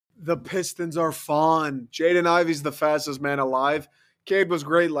The Pistons are fun. Jaden Ivey's the fastest man alive. Cade was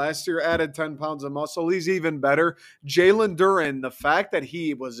great last year, added 10 pounds of muscle. He's even better. Jalen Duren, the fact that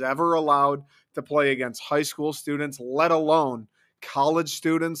he was ever allowed to play against high school students, let alone college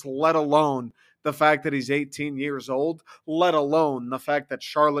students, let alone the fact that he's 18 years old, let alone the fact that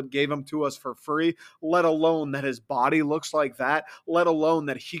Charlotte gave him to us for free, let alone that his body looks like that, let alone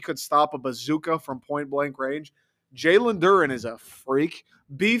that he could stop a bazooka from point blank range. Jalen Duren is a freak.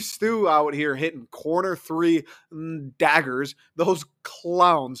 Beef Stew out here hitting corner three daggers. Those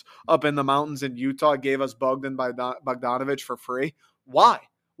clowns up in the mountains in Utah gave us Bogdan Bogdanovic for free. Why?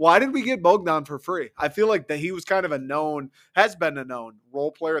 Why did we get Bogdan for free? I feel like that he was kind of has been a known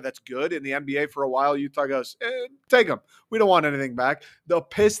role player that's good in the NBA for a while. Utah goes, take him. We don't want anything back. The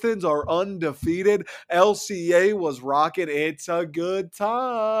Pistons are undefeated. LCA was rocking. It's a good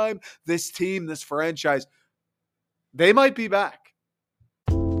time. This team, this franchise, they might be back.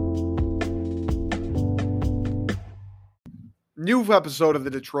 New episode of the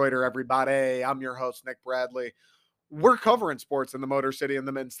Detroiter, everybody. I'm your host, Nick Bradley. We're covering sports in the Motor City and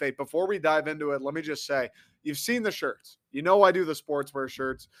the Mid-State. Before we dive into it, let me just say, you've seen the shirts. You know I do the sportswear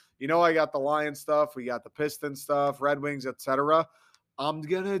shirts. You know I got the Lion stuff. We got the Piston stuff, Red Wings, etc. I'm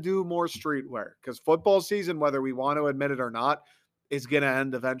going to do more streetwear because football season, whether we want to admit it or not, is going to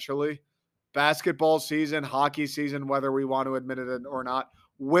end eventually. Basketball season, hockey season, whether we want to admit it or not,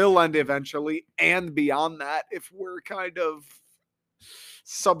 will end eventually. And beyond that, if we're kind of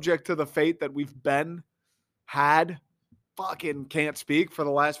subject to the fate that we've fucking can't speak for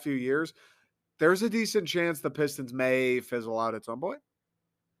the last few years, there's a decent chance the Pistons may fizzle out at some point.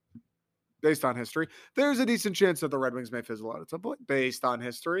 Based on history. There's a decent chance that the Red Wings may fizzle out at some point based on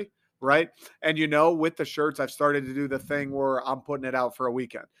history, right? And with the shirts, I've started to do the thing where I'm putting it out for a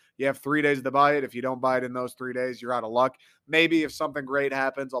weekend. You have 3 days to buy it. If you don't buy it in those 3 days, you're out of luck. Maybe if something great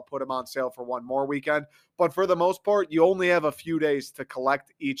happens, I'll put them on sale for one more weekend. But for the most part, you only have a few days to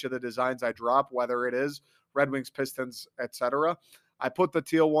collect each of the designs I drop, whether it is Red Wings, Pistons, etc. I put the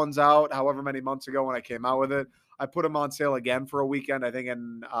teal ones out however many months ago when I came out with it. I put them on sale again for a weekend, I think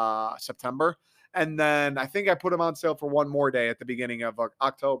in September. And then I think I put them on sale for one more day at the beginning of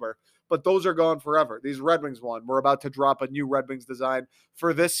October. But those are gone forever. These Red Wings one, we're about to drop a new Red Wings design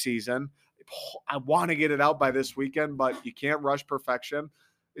for this season. I want to get it out by this weekend, but you can't rush perfection.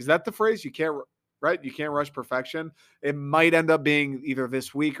 Is that the phrase? You can't, right? You can't rush perfection. It might end up being either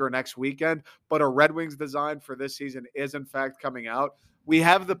this week or next weekend, but a Red Wings design for this season is in fact coming out. We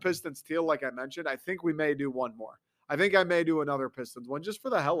have the Pistons teal, like I mentioned. I think we may do one more. I think I may do another Pistons one just for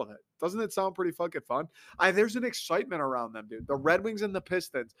the hell of it. Doesn't it sound pretty fucking fun? There's an excitement around them, dude. The Red Wings and the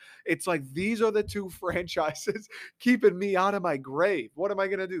Pistons. It's like these are the two franchises keeping me out of my grave. What am I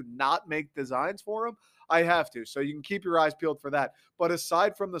going to do? Not make designs for them? I have to. So you can keep your eyes peeled for that. But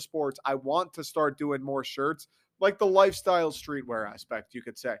aside from the sports, I want to start doing more shirts, like the lifestyle streetwear aspect, you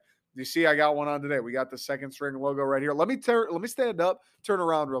could say. You see, I got one on today. We got the second string logo right here. Let me stand up, turn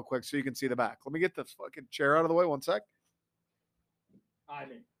around real quick so you can see the back. Let me get this fucking chair out of the way. 1 sec. I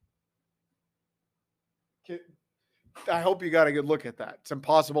hope you got a good look at that. It's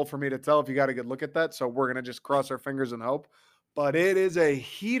impossible for me to tell if you got a good look at that, so we're going to just cross our fingers and hope. But it is a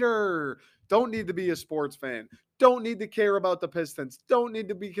heater. Don't need to be a sports fan. Don't need to care about the Pistons. Don't need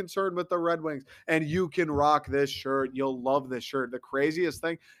to be concerned with the Red Wings. And you can rock this shirt. You'll love this shirt. The craziest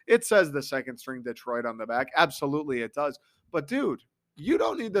thing, it says the second string Detroit on the back. Absolutely it does. But dude, you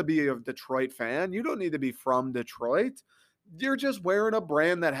don't need to be a Detroit fan. You don't need to be from Detroit. You're just wearing a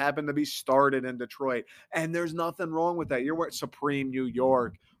brand that happened to be started in Detroit. And there's nothing wrong with that. You're wearing Supreme New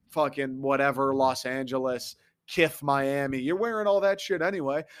York, fucking whatever, Los Angeles, Kith, Miami. You're wearing all that shit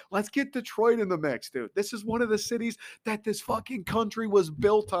anyway. Let's get Detroit in the mix, dude. This is one of the cities that this fucking country was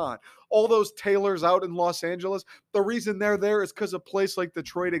built on. All those tailors out in Los Angeles, the reason they're there is because a place like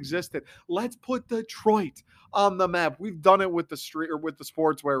Detroit existed. Let's put Detroit on the map. We've done it with the street, or with the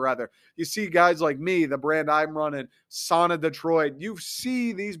sportswear rather. You see guys like me, the brand I'm running, Sauna Detroit. You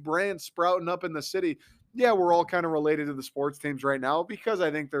see these brands sprouting up in the city. Yeah, we're all kind of related to the sports teams right now because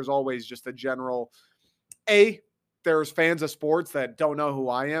I think there's always just a general there's fans of sports that don't know who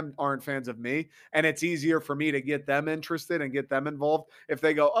I am, aren't fans of me, and it's easier for me to get them interested and get them involved if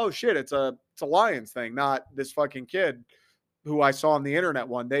they go, oh shit, it's a Lions thing, not this fucking kid who I saw on the internet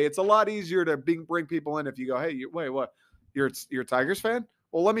one day. It's a lot easier to bring people in if you go, hey, wait, what? You're a Tigers fan?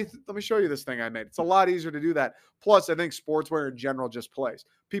 Well, let me show you this thing I made. It's a lot easier to do that. Plus, I think sportswear in general just plays.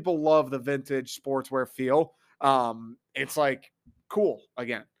 People love the vintage sportswear feel. It's like cool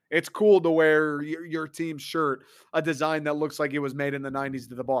again. It's cool to wear your team's shirt, a design that looks like it was made in the 90s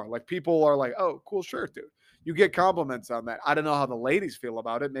to the bar. Like people are like, oh, cool shirt, dude. You get compliments on that. I don't know how the ladies feel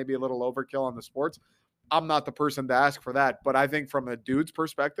about it. Maybe a little overkill on the sports. I'm not the person to ask for that. But I think from a dude's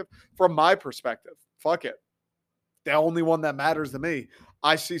perspective, from my perspective, fuck it. The only one that matters to me.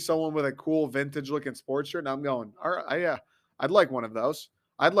 I see someone with a cool vintage looking sports shirt and I'm going, all right, yeah, I'd like one of those.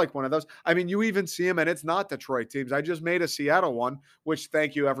 I'd like one of those. I mean, you even see them, and it's not Detroit teams. I just made a Seattle one, which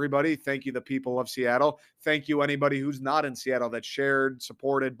thank you, everybody. Thank you, the people of Seattle. Thank you, anybody who's not in Seattle that shared,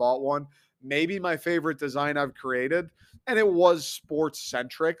 supported, bought one. Maybe my favorite design I've created, and it was sports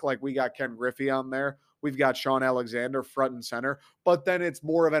centric. Like we got Ken Griffey on there. We've got Sean Alexander front and center, but then it's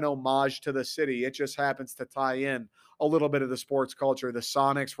more of an homage to the city. It just happens to tie in a little bit of the sports culture, the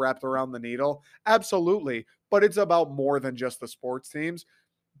Sonics wrapped around the needle. Absolutely. But it's about more than just the sports teams.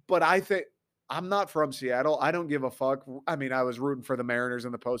 But I think I'm not from Seattle. I don't give a fuck. I mean, I was rooting for the Mariners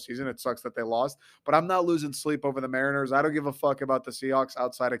in the postseason. It sucks that they lost, but I'm not losing sleep over the Mariners. I don't give a fuck about the Seahawks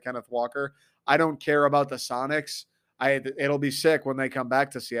outside of Kenneth Walker. I don't care about the Sonics. It'll be sick when they come back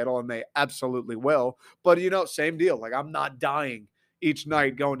to Seattle, and they absolutely will. But, same deal. Like, I'm not dying each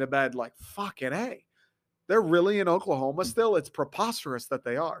night going to bed like, fucking A. They're really in Oklahoma still? It's preposterous that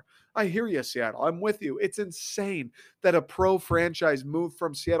they are. I hear you, Seattle. I'm with you. It's insane that a pro franchise moved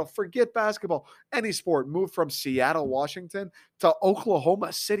from Seattle. Forget basketball. Any sport moved from Seattle, Washington to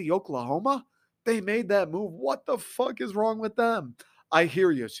Oklahoma City, Oklahoma. They made that move. What the fuck is wrong with them? I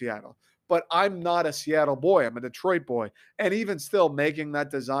hear you, Seattle. But I'm not a Seattle boy. I'm a Detroit boy. And even still making that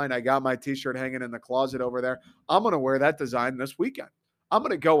design, I got my t-shirt hanging in the closet over there. I'm going to wear that design this weekend. I'm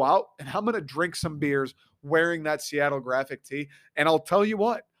going to go out and I'm going to drink some beers wearing that Seattle graphic tee. And I'll tell you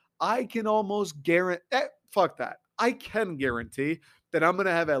what, I can almost guarantee, fuck that. I can guarantee that I'm going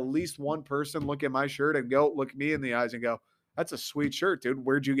to have at least one person look at my shirt and look me in the eyes and go, that's a sweet shirt, dude.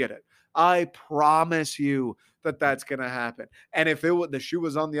 Where'd you get it? I promise you that that's going to happen. And if the shoe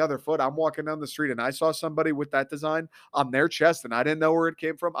was on the other foot, I'm walking down the street and I saw somebody with that design on their chest and I didn't know where it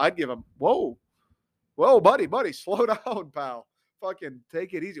came from, I'd give them, whoa, buddy, slow down, pal. Fucking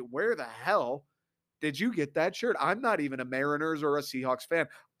take it easy. Where the hell did you get that shirt? I'm not even a Mariners or a Seahawks fan.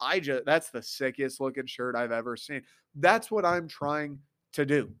 That's the sickest looking shirt I've ever seen. That's what I'm trying to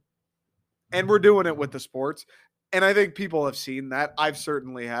do. And we're doing it with the sports. And I think people have seen that. I've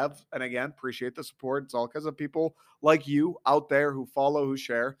certainly have. And again, appreciate the support. It's all because of people like you out there who follow, who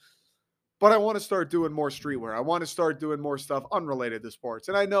share. But I want to start doing more streetwear. I want to start doing more stuff unrelated to sports.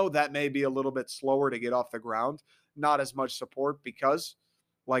 And I know that may be a little bit slower to get off the ground, not as much support because,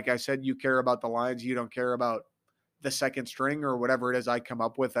 like I said, you care about the Lions. You don't care about the second string or whatever it is I come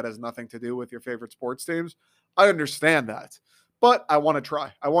up with that has nothing to do with your favorite sports teams. I understand that. But I want to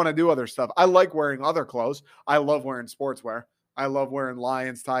try. I want to do other stuff. I like wearing other clothes. I love wearing sportswear. I love wearing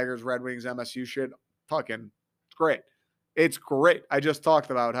Lions, Tigers, Red Wings, MSU shit. Fucking great. It's great. I just talked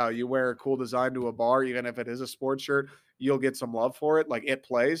about how you wear a cool design to a bar, even if it is a sports shirt, you'll get some love for it. Like it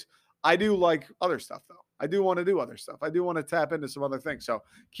plays. I do like other stuff though. I do want to do other stuff. I do want to tap into some other things. So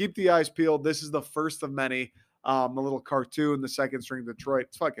keep the eyes peeled. This is the first of many. A little cartoon, the second string Detroit.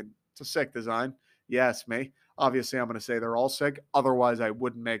 It's a sick design. Yes, me. Obviously, I'm going to say they're all sick. Otherwise, I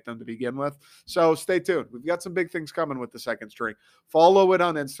wouldn't make them to begin with. So stay tuned. We've got some big things coming with the second string. Follow it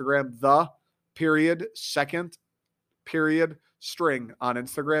on Instagram, _second_string on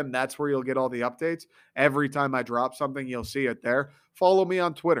Instagram. That's where you'll get all the updates. Every time I drop something, you'll see it there. Follow me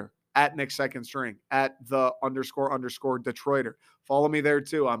on Twitter at Nick Second String, at the __ Detroiter. Follow me there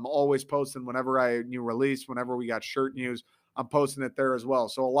too. I'm always posting whenever I new release, whenever we got shirt news, I'm posting it there as well.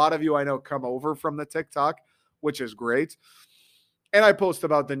 So a lot of you I know come over from the TikTok, which is great. And I post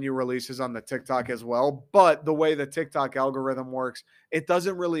about the new releases on the TikTok as well. But the way the TikTok algorithm works, it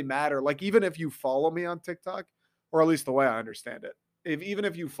doesn't really matter. Like even if you follow me on TikTok, or at least the way I understand it, even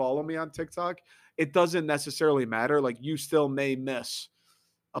if you follow me on TikTok, it doesn't necessarily matter. Like you still may miss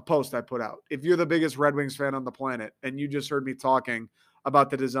a post I put out. If you're the biggest Red Wings fan on the planet and you just heard me talking about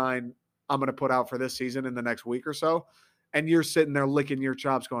the design I'm going to put out for this season in the next week or so, and you're sitting there licking your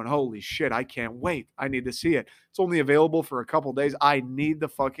chops going, holy shit, I can't wait. I need to see it. It's only available for a couple days. I need to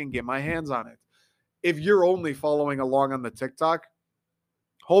fucking get my hands on it. If you're only following along on the TikTok,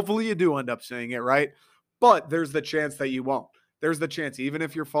 hopefully you do end up seeing it, right? But there's the chance that you won't. There's the chance, even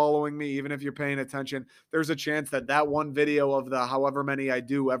if you're following me, even if you're paying attention, there's a chance that that one video of the however many I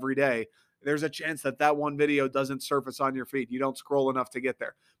do every day, there's a chance that that one video doesn't surface on your feed. You don't scroll enough to get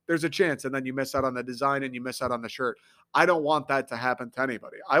there. There's a chance, and then you miss out on the design and you miss out on the shirt. I don't want that to happen to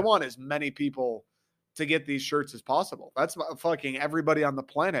anybody. I want as many people to get these shirts as possible. That's fucking everybody on the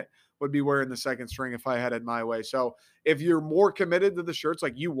planet would be wearing the second string if I had it my way. So if you're more committed to the shirts,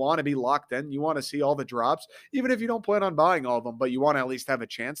 like you want to be locked in, you want to see all the drops, even if you don't plan on buying all of them, but you want to at least have a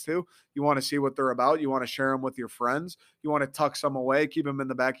chance to, you want to see what they're about. You want to share them with your friends. You want to tuck some away, keep them in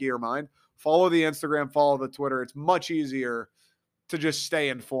the back of your mind. Follow the Instagram, follow the Twitter. It's much easier to just stay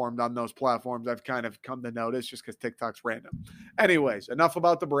informed on those platforms. I've kind of come to notice just because TikTok's random. Anyways, enough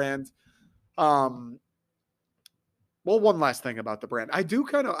about the brand. Well, one last thing about the brand. I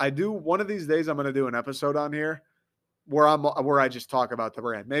do one of these days I'm going to do an episode on here where I just talk about the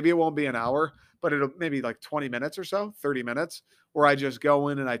brand. Maybe it won't be an hour, but it'll maybe like 20 minutes or so, 30 minutes, where I just go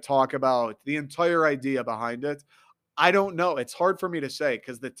in and I talk about the entire idea behind it. I don't know. It's hard for me to say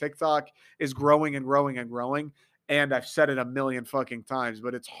because the TikTok is growing and growing and growing. And I've said it a million fucking times,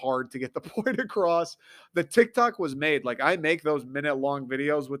 but it's hard to get the point across. The TikTok was made, like I make those minute-long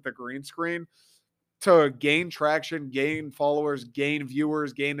videos with the green screen to gain traction, gain followers, gain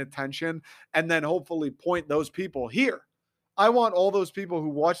viewers, gain attention, and then hopefully point those people here. I want all those people who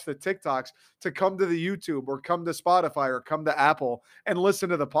watch the TikToks to come to the YouTube or come to Spotify or come to Apple and listen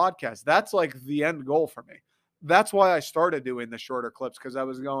to the podcast. That's like the end goal for me. That's why I started doing the shorter clips, because I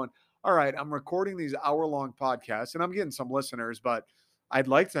was going, all right, I'm recording these hour-long podcasts and I'm getting some listeners, but I'd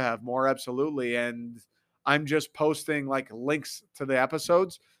like to have more, absolutely. And I'm just posting like links to the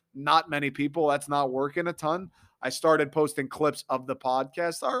episodes. Not many people. That's not working a ton. I started posting clips of the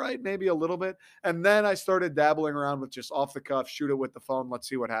podcast. All right, maybe a little bit. And then I started dabbling around with just off the cuff, shoot it with the phone. Let's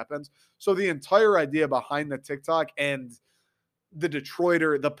see what happens. So the entire idea behind the TikTok and the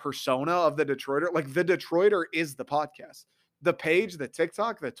Detroiter, the persona of the Detroiter, like the Detroiter is the podcast. The page, the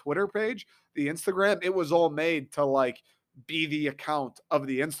TikTok, the Twitter page, the Instagram, it was all made to like be the account of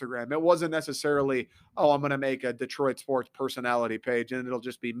the Instagram. It wasn't necessarily, oh, I'm going to make a Detroit sports personality page and it'll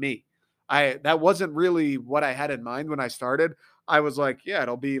just be me. That wasn't really what I had in mind when I started. I was like, yeah,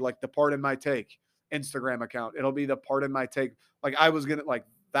 it'll be like the Pardon My Take Instagram account. It'll be the Pardon My Take. Like I was going to like,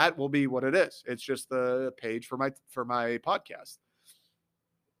 that will be what it is. It's just the page for my podcast.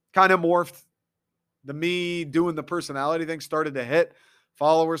 Kind of morphed. The me doing the personality thing started to hit.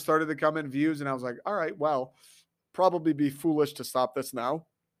 Followers started to come in, views, and I was like, all right, well, probably be foolish to stop this now.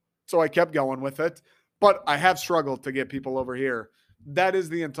 So I kept going with it, but I have struggled to get people over here. That is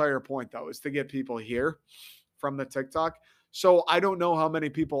the entire point, though, is to get people here from the TikTok. So I don't know how many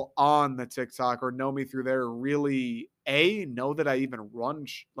people on the TikTok or know me through there really, know that I even run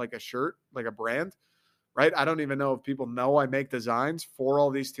like a shirt, like a brand, right? I don't even know if people know I make designs for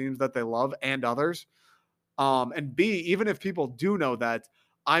all these teams that they love and others. And B, even if people do know that,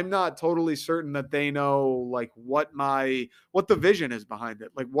 I'm not totally certain that they know like what the vision is behind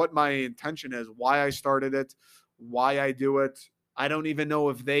it, like what my intention is, why I started it, why I do it. I don't even know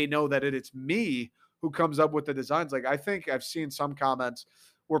if they know that it's me who comes up with the designs. Like I think I've seen some comments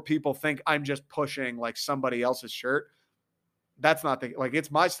where people think I'm just pushing like somebody else's shirt. That's not like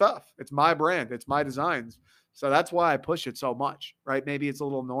it's my stuff. It's my brand. It's my designs. So that's why I push it so much, right? Maybe it's a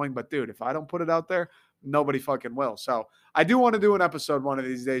little annoying, but dude, if I don't put it out there, nobody fucking will. So I do want to do an episode one of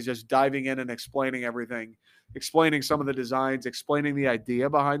these days, just diving in and explaining everything, explaining some of the designs, explaining the idea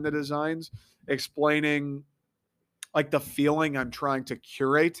behind the designs, explaining like the feeling I'm trying to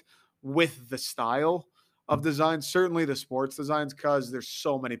curate with the style of design. Certainly the sports designs, because there's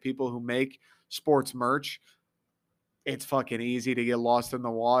so many people who make sports merch. It's fucking easy to get lost in the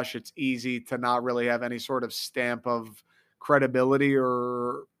wash. It's easy to not really have any sort of stamp of credibility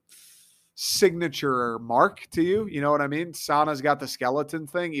or signature mark to you. You know what I mean? Sauna's got the skeleton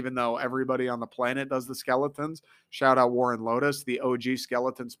thing, even though everybody on the planet does the skeletons. Shout out Warren Lotus, the OG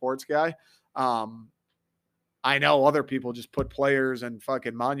skeleton sports guy. I know other people just put players and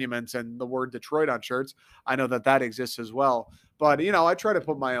fucking monuments and the word Detroit on shirts. I know that exists as well. But, you know, I try to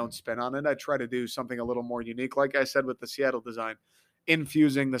put my own spin on it. I try to do something a little more unique. Like I said, with the Seattle design,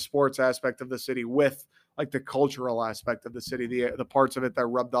 infusing the sports aspect of the city with like the cultural aspect of the city, the parts of it that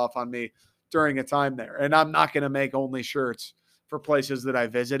rubbed off on me during a time there. And I'm not going to make only shirts for places that I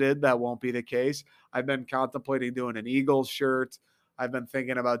visited. That won't be the case. I've been contemplating doing an Eagles shirt. I've been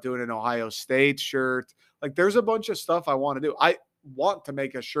thinking about doing an Ohio State shirt. Like there's a bunch of stuff I want to do. I want to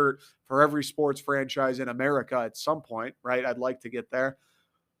make a shirt for every sports franchise in America at some point, right? I'd like to get there.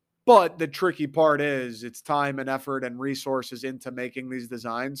 But the tricky part is it's time and effort and resources into making these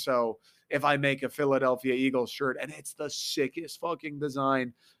designs. So if I make a Philadelphia Eagles shirt and it's the sickest fucking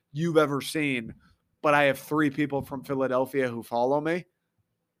design you've ever seen, but I have 3 people from Philadelphia who follow me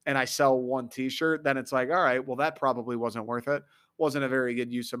and I sell 1 t-shirt, then it's like, all right, well, that probably wasn't worth it. Wasn't a very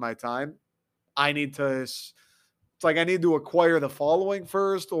good use of my time. I need to acquire the following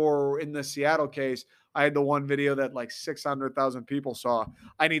first, or in the Seattle case, I had the one video that like 600,000 people saw.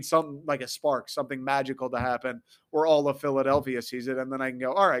 I need something like a spark, something magical to happen where all of Philadelphia sees it. And then I can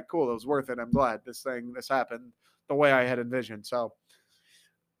go, all right, cool. It was worth it. I'm glad this happened the way I had envisioned. So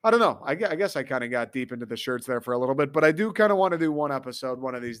I don't know. I guess I kind of got deep into the shirts there for a little bit, but I do kind of want to do one episode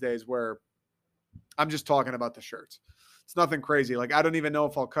one of these days where I'm just talking about the shirts. It's nothing crazy. Like, I don't even know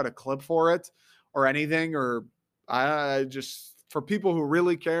if I'll cut a clip for it or anything, or I just, for people who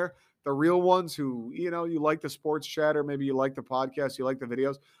really care, the real ones who, you like the sports chatter, maybe you like the podcast, you like the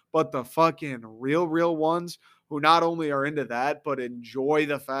videos, but the fucking real ones who not only are into that, but enjoy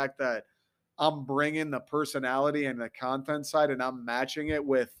the fact that I'm bringing the personality and the content side and I'm matching it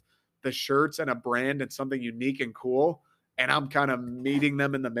with the shirts and a brand and something unique and cool. And I'm kind of meeting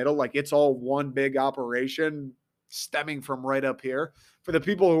them in the middle. Like, it's all one big operation stemming from right up here for the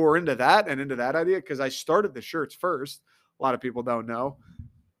people who are into that and into that idea. Cause I started the shirts first. A lot of people don't know.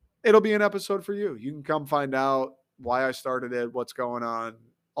 It'll be an episode for you. You can come find out why I started it, what's going on,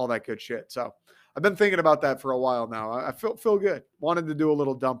 all that good shit. So I've been thinking about that for a while now. I feel good. Wanted to do a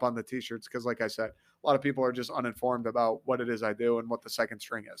little dump on the t-shirts because, like I said, a lot of people are just uninformed about what it is I do and what the second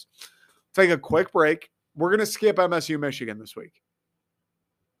string is. Take a quick break. We're going to skip MSU Michigan this week.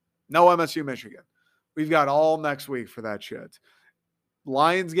 No MSU Michigan. We've got all next week for that shit.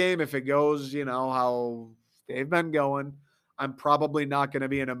 Lions game, if it goes, how they've been going, I'm probably not going to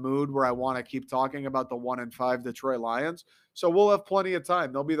be in a mood where I want to keep talking about the 1-5 Detroit Lions. So we'll have plenty of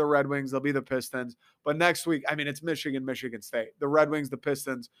time. There'll be the Red Wings. There'll be the Pistons. But next week, it's Michigan State. The Red Wings, the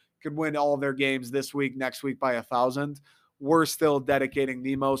Pistons could win all of their games this week, next week by 1,000. We're still dedicating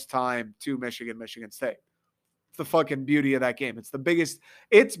the most time to Michigan State. It's the fucking beauty of that game. It's the biggest.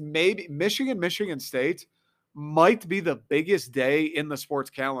 It's maybe Michigan State might be the biggest day in the sports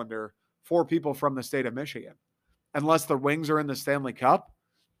calendar for people from the state of Michigan. Unless the Wings are in the Stanley Cup.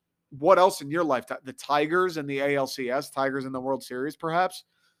 What else in your lifetime? The Tigers and the ALCS, Tigers in the World Series, perhaps.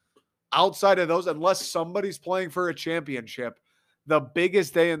 Outside of those, unless somebody's playing for a championship, the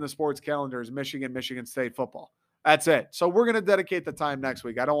biggest day in the sports calendar is Michigan State football. That's it. So we're going to dedicate the time next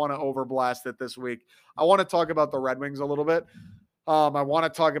week. I don't want to overblast it this week. I want to talk about the Red Wings a little bit. I want to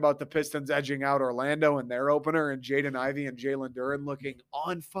talk about the Pistons edging out Orlando in their opener and Jaden Ivey and Jalen Duren looking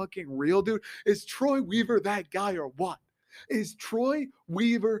unfucking real, dude. Is Troy Weaver that guy or what? Is Troy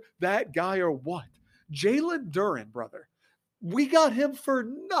Weaver that guy or what? Jalen Duren, brother. We got him for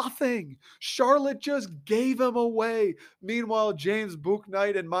nothing. Charlotte just gave him away. Meanwhile, James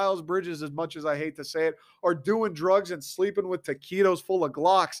Bouknight and Miles Bridges, as much as I hate to say it, are doing drugs and sleeping with taquitos full of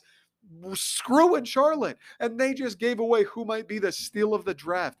Glocks, screwing Charlotte. And they just gave away who might be the steal of the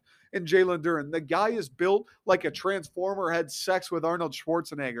draft in Jalen Duren. The guy is built like a transformer, had sex with Arnold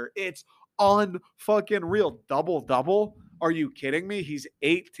Schwarzenegger. It's unfucking real. Double-double? Are you kidding me? He's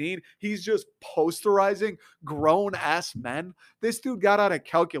 18. He's just posterizing grown-ass men. This dude got out of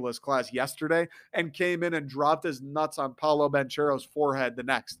calculus class yesterday and came in and dropped his nuts on Paolo Banchero's forehead the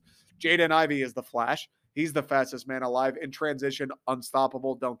next. Jaden Ivey is the Flash. He's the fastest man alive. In transition,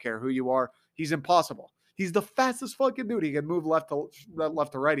 unstoppable. Don't care who you are. He's impossible. He's the fastest fucking dude. He can move left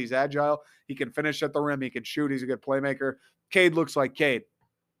to right. He's agile. He can finish at the rim. He can shoot. He's a good playmaker. Cade looks like Cade.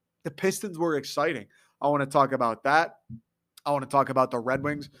 The Pistons were exciting. I want to talk about that. I want to talk about the Red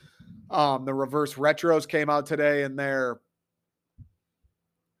Wings. The reverse retros came out today, and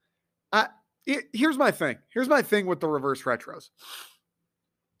here's my thing. Here's my thing with the reverse retros.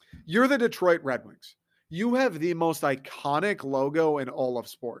 You're the Detroit Red Wings. You have the most iconic logo in all of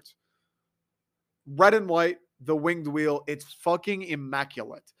sports. Red and white, the winged wheel. It's fucking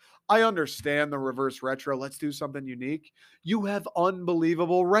immaculate. I understand the reverse retro. Let's do something unique. You have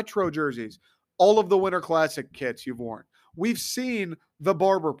unbelievable retro jerseys. All of the Winter Classic kits you've worn. We've seen the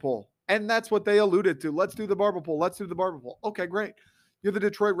barber pole, and that's what they alluded to. Let's do the barber pole. Let's do the barber pole. Okay, great. You're the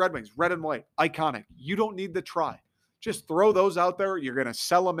Detroit Red Wings, red and white, iconic. You don't need to try. Just throw those out there. You're going to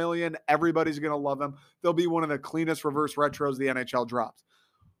sell 1 million. Everybody's going to love them. They'll be one of the cleanest reverse retros the NHL drops.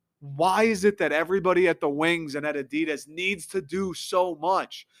 Why is it that everybody at the Wings and at Adidas needs to do so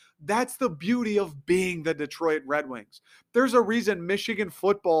much? That's the beauty of being the Detroit Red Wings. There's a reason Michigan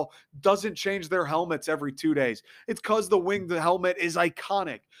football doesn't change their helmets every 2 days. It's because the helmet is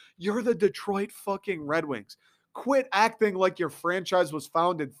iconic. You're the Detroit fucking Red Wings. Quit acting like your franchise was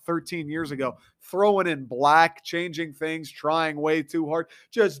founded 13 years ago, throwing in black, changing things, trying way too hard,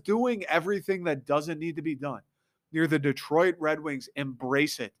 just doing everything that doesn't need to be done. You're the Detroit Red Wings.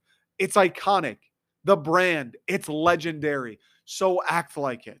 Embrace it. It's iconic. The brand, it's legendary. So act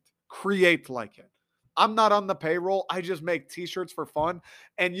like it. Create like it. I'm not on the payroll. I just make t-shirts for fun.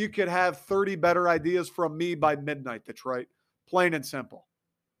 And you could have 30 better ideas from me by midnight, Detroit. Plain and simple.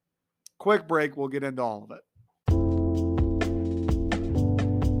 Quick break. We'll get into all of it.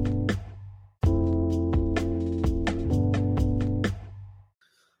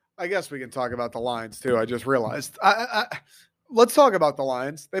 I guess we can talk about the Lions too. I just realized. Let's talk about the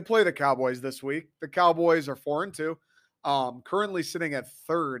Lions. They play the Cowboys this week. The Cowboys are 4-2, currently sitting at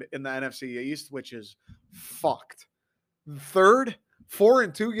third in the NFC East, which is fucked. Third,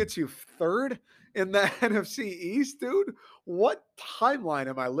 4-2 gets you third in the NFC East, dude. What timeline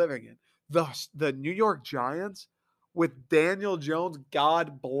am I living in? The New York Giants with Daniel Jones,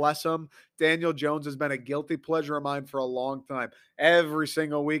 God bless him. Daniel Jones has been a guilty pleasure of mine for a long time. Every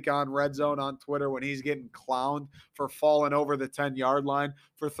single week on Red Zone on Twitter when he's getting clowned for falling over the 10-yard line,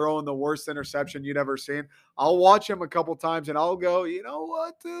 for throwing the worst interception you'd ever seen. I'll watch him a couple times and I'll go, you know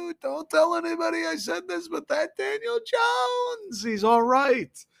what, dude? Don't tell anybody I said this, but that Daniel Jones, he's all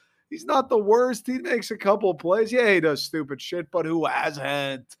right. He's not the worst. He makes a couple plays. Yeah, he does stupid shit, but who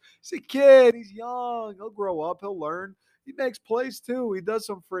hasn't? He's a kid. He's young. He'll grow up. He'll learn. He makes plays too. He does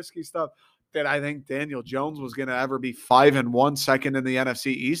some frisky stuff. Did I think Daniel Jones was going to ever be 5-1 second in the NFC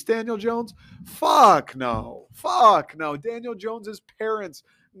East, Daniel Jones? Fuck no. Fuck no. Daniel Jones's parents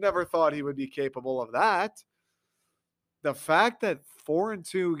never thought he would be capable of that. The fact that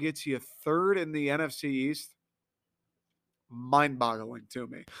 4-2 gets you third in the NFC East, mind-boggling to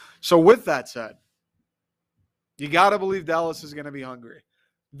me. So with that said, you got to believe Dallas is going to be hungry.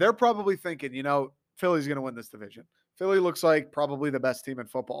 They're probably thinking, Philly's going to win this division. Philly looks like probably the best team in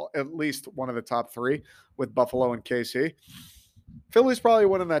football, at least one of the top three with Buffalo and KC. Philly's probably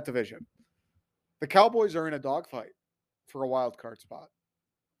winning that division. The Cowboys are in a dogfight for a wild card spot.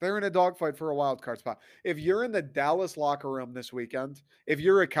 They're in a dogfight for a wild card spot. If you're in the Dallas locker room this weekend, if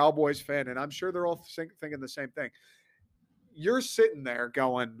you're a Cowboys fan, and I'm sure they're all thinking the same thing, you're sitting there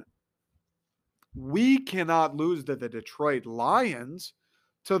going, we cannot lose to the Detroit Lions,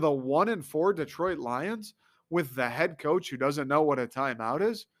 to the 1-4 Detroit Lions, with the head coach who doesn't know what a timeout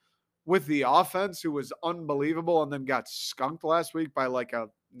is, with the offense who was unbelievable and then got skunked last week by like a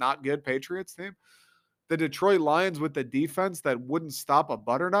not good Patriots team. The Detroit Lions with the defense that wouldn't stop a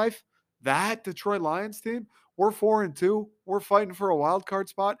butter knife. That Detroit Lions team, we're 4-2. We're fighting for a wild card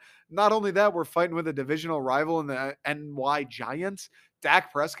spot. Not only that, we're fighting with a divisional rival in the NY Giants.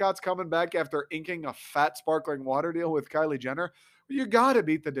 Dak Prescott's coming back after inking a fat sparkling water deal with Kylie Jenner. You got to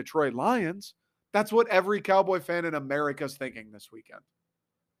beat the Detroit Lions. That's what every Cowboy fan in America is thinking this weekend.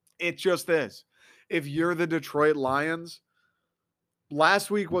 It just is. If you're the Detroit Lions, last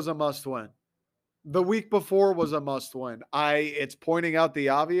week was a must win. The week before was a must win. It's pointing out the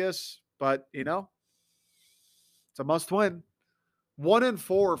obvious, but it's a must win.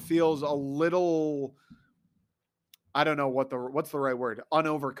 1-4 feels a little, I don't know what's the right word.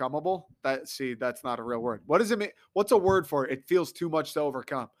 Unovercomable. That's not a real word. What does it mean? What's a word for it? It feels too much to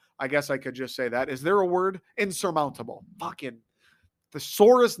overcome. I guess I could just say that. Is there a word? Insurmountable. Fucking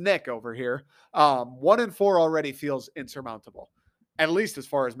thesaurus Nick over here. 1-4 already feels insurmountable. At least as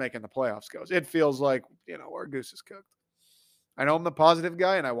far as making the playoffs goes. It feels like, our goose is cooked. I know I'm the positive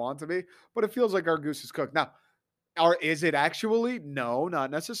guy and I want to be, but it feels like our goose is cooked. Now, is it actually? No,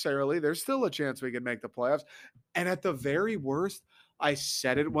 not necessarily. There's still a chance we can make the playoffs. And at the very worst, I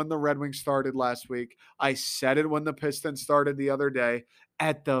said it when the Red Wings started last week. I said it when the Pistons started the other day.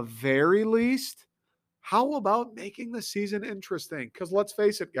 At the very least, how about making the season interesting? Because let's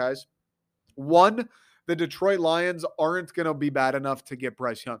face it, guys. One, the Detroit Lions aren't going to be bad enough to get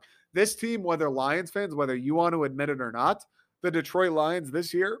Bryce Young. This team, whether Lions fans, whether you want to admit it or not, the Detroit Lions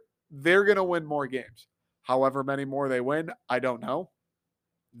this year, they're going to win more games. However many more they win, I don't know.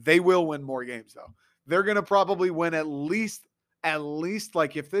 They will win more games, though. They're going to probably win at least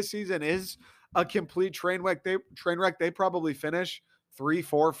like if this season is a complete train wreck, they probably finish 3,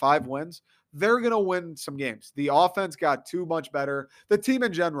 4, 5 wins. They're going to win some games. The offense got too much better. The team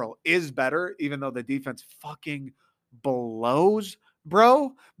in general is better, even though the defense fucking blows,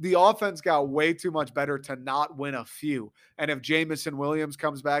 bro. The offense got way too much better to not win a few. And if Jamison Williams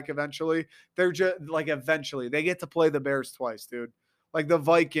comes back eventually, they're just like eventually they get to play the Bears twice, dude. Like the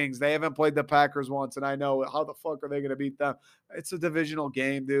Vikings, they haven't played the Packers once, and I know how the fuck are they going to beat them? It's a divisional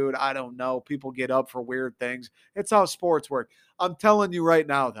game, dude. I don't know. People get up for weird things. It's how sports work. I'm telling you right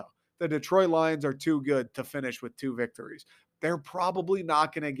now, though, the Detroit Lions are too good to finish with 2 victories. They're probably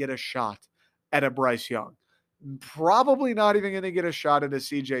not going to get a shot at a Bryce Young. Probably not even going to get a shot at a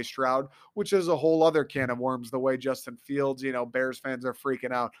CJ Stroud, which is a whole other can of worms, the way Justin Fields, Bears fans are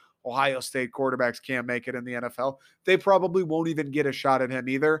freaking out. Ohio State quarterbacks can't make it in the NFL. They probably won't even get a shot at him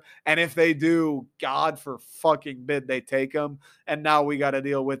either. And if they do, God for fucking bid, they take him. And now we got to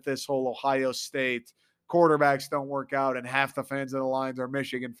deal with this whole Ohio State quarterbacks don't work out and half the fans of the Lions are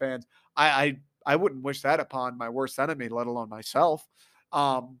Michigan fans. I wouldn't wish that upon my worst enemy, let alone myself.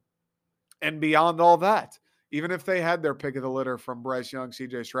 And beyond all that, even if they had their pick of the litter from Bryce Young,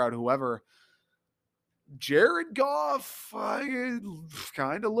 CJ Stroud, whoever, Jared Goff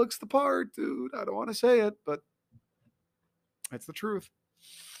kind of looks the part, dude. I don't want to say it, but it's the truth.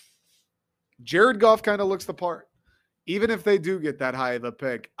 Jared Goff kind of looks the part. Even if they do get that high of a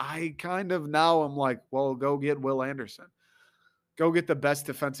pick, I kind of now am like, well, go get Will Anderson. Go get the best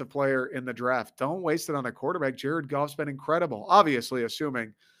defensive player in the draft. Don't waste it on a quarterback. Jared Goff's been incredible. Obviously,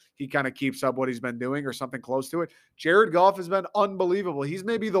 assuming he kind of keeps up what he's been doing or something close to it. Jared Goff has been unbelievable. He's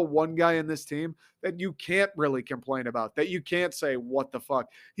maybe the one guy in this team that you can't really complain about, that you can't say, what the fuck?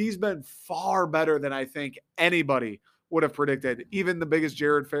 He's been far better than I think anybody would have predicted. Even the biggest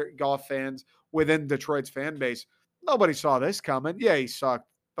Jared Goff fans within Detroit's fan base. Nobody saw this coming. Yeah, he sucked.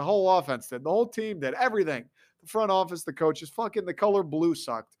 The whole offense did. The whole team did. Everything. The front office, the coaches, fucking the color blue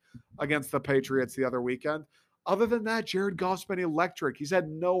sucked against the Patriots the other weekend. Other than that, Jared Goff's been electric. He's had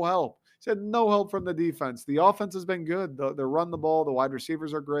no help. He's had no help from the defense. The offense has been good. They run the ball. The wide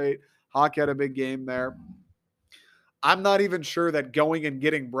receivers are great. Hawk had a big game there. I'm not even sure that going and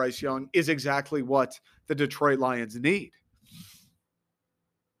getting Bryce Young is exactly what the Detroit Lions need.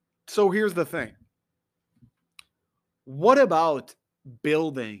 So here's the thing. What about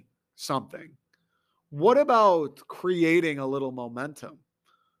building something? What about creating a little momentum?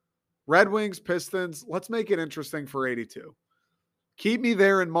 Red Wings, Pistons, let's make it interesting for 82. Keep me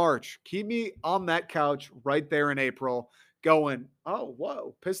there in March. Keep me on that couch right there in April going, oh,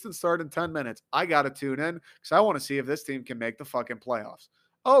 whoa, Pistons start in 10 minutes. I got to tune in because I want to see if this team can make the fucking playoffs.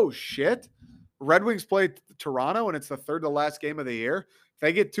 Oh, shit. Red Wings play Toronto and it's the third to last game of the year. If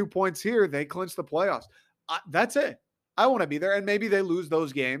they get 2 points here, they clinch the playoffs. That's it. I want to be there. And maybe they lose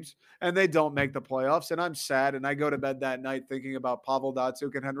those games and they don't make the playoffs. And I'm sad. And I go to bed that night thinking about Pavel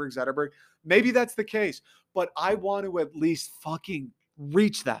Datsyuk and Henrik Zetterberg. Maybe that's the case. But I want to at least fucking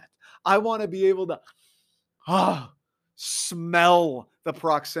reach that. I want to be able to smell the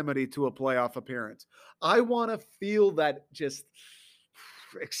proximity to a playoff appearance. I want to feel that just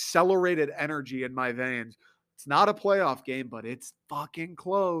accelerated energy in my veins. It's not a playoff game, but it's fucking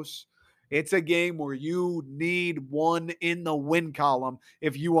close. It's a game where you need one in the win column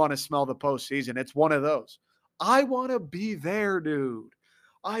if you want to smell the postseason. It's one of those. I want to be there, dude.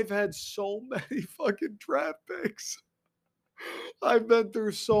 I've had so many fucking draft picks. I've been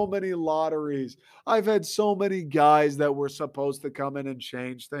through so many lotteries. I've had so many guys that were supposed to come in and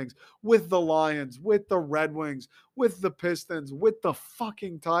change things with the Lions, with the Red Wings, with the Pistons, with the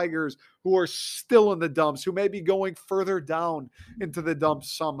fucking Tigers who are still in the dumps, who may be going further down into the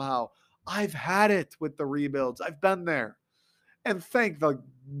dumps somehow. I've had it with the rebuilds. I've been there. And thank the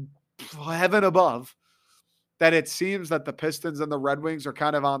heaven above that it seems that the Pistons and the Red Wings are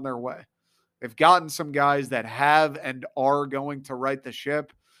kind of on their way. They've gotten some guys that have and are going to right the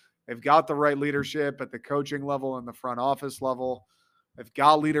ship. They've got the right leadership at the coaching level and the front office level. They've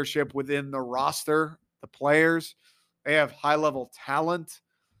got leadership within the roster, the players. They have high-level talent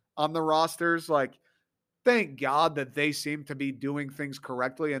on the rosters. Like, thank God that they seem to be doing things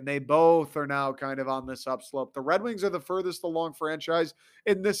correctly, and they both are now kind of on this upslope. The Red Wings are the furthest along franchise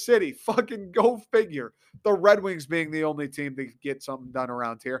in this city. Fucking go figure. The Red Wings being the only team to get something done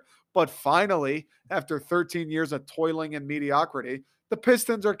around here. But finally, after 13 years of toiling and mediocrity, the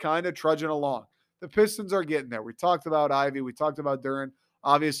Pistons are kind of trudging along. The Pistons are getting there. We talked about Ivy. We talked about Duran.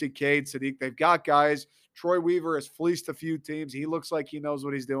 Obviously, Cade, Sadiq. They've got guys. Troy Weaver has fleeced a few teams. He looks like he knows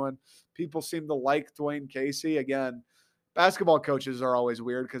what he's doing. People seem to like Dwayne Casey. Again, basketball coaches are always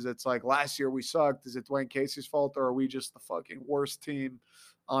weird because it's like last year we sucked. Is it Dwayne Casey's fault or are we just the fucking worst team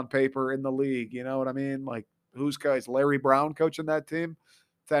on paper in the league? You know what I mean? Like, who's guys? Larry Brown coaching that team?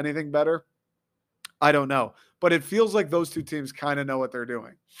 Is anything better? I don't know. But it feels like those two teams kind of know what they're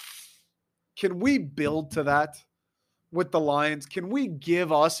doing. Can we build to that with the Lions? Can we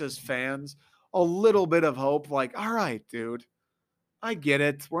give us as fans a little bit of hope? Like, all right, dude, I get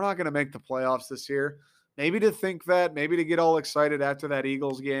it. We're not going to make the playoffs this year. Maybe to think that, maybe to get all excited after that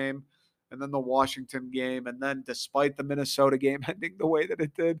Eagles game and then the Washington game. And then despite the Minnesota game ending the way that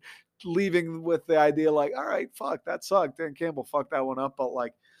it did, leaving with the idea like, all right, fuck, that sucked. Dan Campbell fucked that one up. But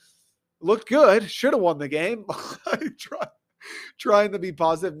like, looked good. Should have won the game. Trying to be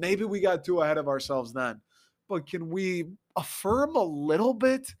positive. Maybe we got too ahead of ourselves then. But can we affirm a little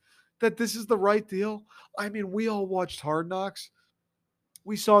bit that this is the right deal? I mean, we all watched Hard Knocks.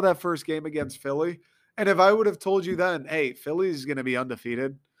 We saw that first game against Philly. And if I would have told you then, hey, Philly's going to be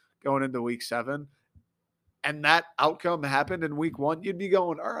undefeated going into week 7, and that outcome happened in week 1, you'd be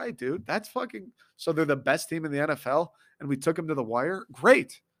going, all right, dude, that's fucking – so they're the best team in the NFL, and we took them to the wire?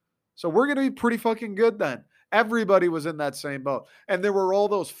 Great. So we're going to be pretty fucking good then. Everybody was in that same boat. And there were all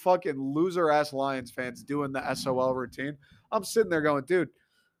those fucking loser ass Lions fans doing the SOL routine. I'm sitting there going, dude,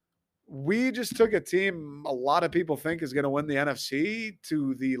 we just took a team a lot of people think is going to win the NFC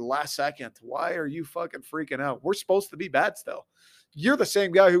to the last second. Why are you fucking freaking out? We're supposed to be bad still. You're the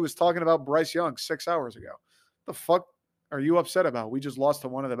same guy who was talking about Bryce Young 6 hours ago. The fuck are you upset about? We just lost to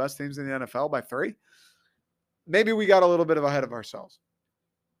one of the best teams in the NFL by 3. Maybe we got a little bit ahead of ourselves.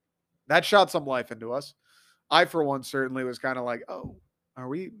 That shot some life into us. I, for one, certainly was kind of like, oh, are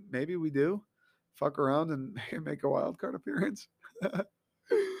we? Maybe we do fuck around and make a wild card appearance.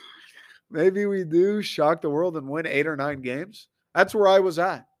 Maybe we do shock the world and win 8 or 9 games. That's where I was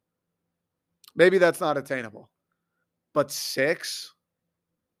at. Maybe that's not attainable. But 6,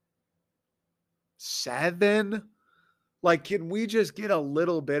 7, like, can we just get a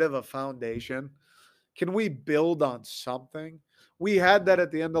little bit of a foundation? Can we build on something? We had that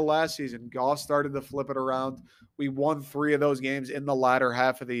at the end of last season. Goff started to flip it around. We won 3 of those games in the latter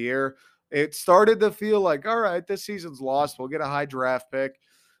half of the year. It started to feel like, all right, this season's lost. We'll get a high draft pick.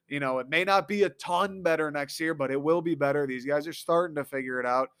 You know, it may not be a ton better next year, but it will be better. These guys are starting to figure it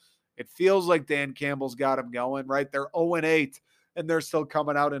out. It feels like Dan Campbell's got them going, right? They're 0-8, and they're still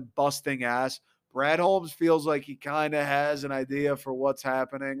coming out and busting ass. Brad Holmes feels like he kind of has an idea for what's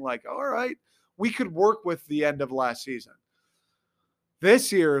happening. Like, all right, we could work with the end of last season.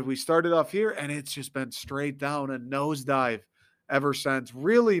 This year, we started off here, and it's just been straight down a nosedive ever since.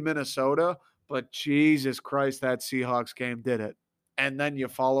 Really Minnesota, but Jesus Christ, that Seahawks game did it. And then you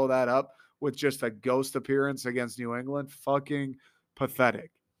follow that up with just a ghost appearance against New England. Fucking pathetic.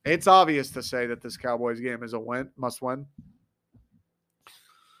 It's obvious to say that this Cowboys game is a win, must win.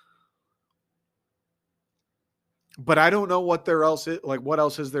 But I don't know what else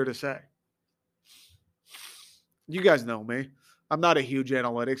is there to say? You guys know me. I'm not a huge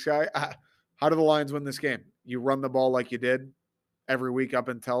analytics guy. How do the Lions win this game? You run the ball like you did every week up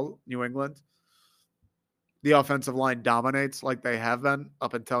until New England. The offensive line dominates like they have been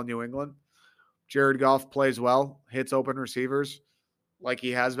up until New England. Jared Goff plays well, hits open receivers like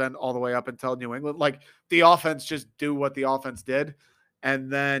he has been all the way up until New England. Like, the offense just do what the offense did,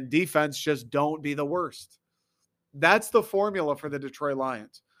 and then defense just don't be the worst. That's the formula for the Detroit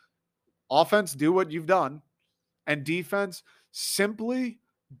Lions. Offense, do what you've done, and defense, simply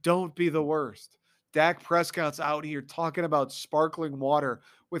don't be the worst. Dak Prescott's out here talking about sparkling water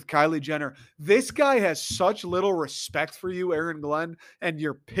with Kylie Jenner. This guy has such little respect for you, Aaron Glenn, and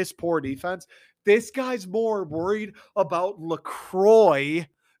your piss poor defense. This guy's more worried about LaCroix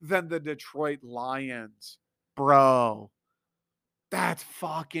than the Detroit Lions. Bro, that's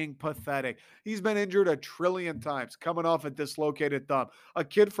fucking pathetic. He's been injured a trillion times, coming off a dislocated thumb. A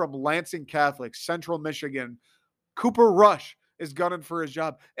kid from Lansing Catholic, Central Michigan, Cooper Rush, is gunning for his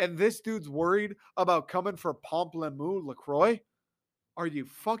job. And this dude's worried about coming for Pamplemousse LaCroix? Are you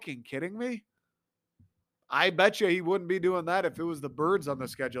fucking kidding me? I bet you he wouldn't be doing that if it was the Birds on the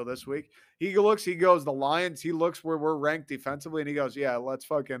schedule this week. He goes, the Lions, he looks where we're ranked defensively, and he goes, yeah, let's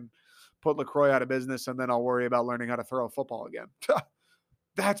fucking put LaCroix out of business, and then I'll worry about learning how to throw a football again.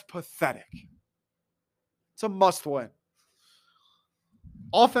 That's pathetic. It's a must win.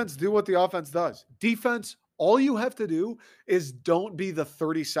 Offense, do what the offense does. Defense, all you have to do is don't be the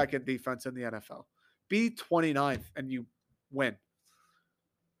 32nd defense in the NFL. Be 29th and you win.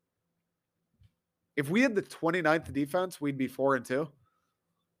 If we had the 29th defense, we'd be 4-2.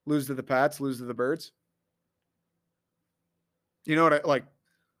 Lose to the Pats, lose to the Birds. You know what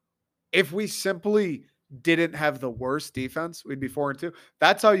if we simply didn't have the worst defense, we'd be 4-2.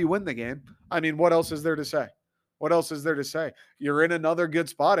 That's how you win the game. I mean, what else is there to say? What else is there to say? You're in another good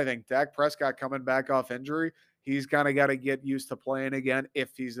spot. I think Dak Prescott coming back off injury. He's kind of got to get used to playing again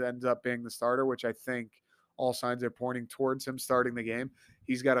if he ends up being the starter, which I think all signs are pointing towards him starting the game.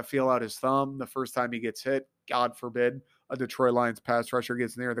 He's got to feel out his thumb the first time he gets hit. God forbid a Detroit Lions pass rusher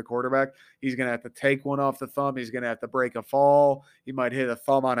gets near the quarterback. He's going to have to take one off the thumb. He's going to have to break a fall. He might hit a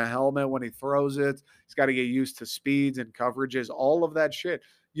thumb on a helmet when he throws it. He's got to get used to speeds and coverages, all of that shit.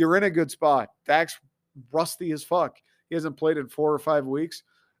 You're in a good spot. Dak's rusty as fuck. He hasn't played in 4 or 5 weeks.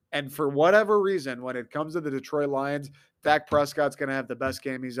 And for whatever reason, when it comes to the Detroit Lions, Dak Prescott's going to have the best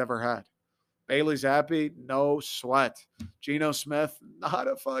game he's ever had. Bailey Zappi, no sweat. Geno Smith, not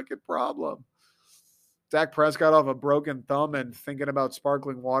a fucking problem. Dak Prescott off a broken thumb and thinking about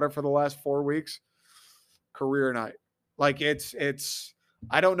sparkling water for the last 4 weeks. Career night. Like, it's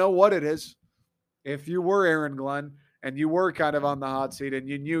I don't know what it is. If you were Aaron Glenn and you were kind of on the hot seat and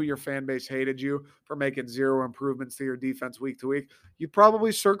you knew your fan base hated you for making 0 improvements to your defense week to week, you'd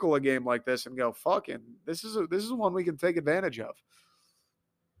probably circle a game like this and go, fucking, this is one we can take advantage of.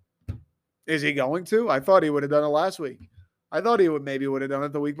 Is he going to? I thought he would have done it last week. I thought he would have done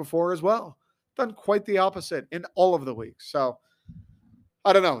it the week before as well. Done quite the opposite in all of the weeks. So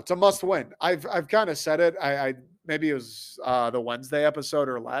I don't know. It's a must win. I've kind of said it. I maybe it was the Wednesday episode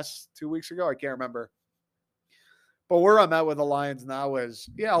or less 2 weeks ago. I can't remember. But where I'm at with the Lions now is,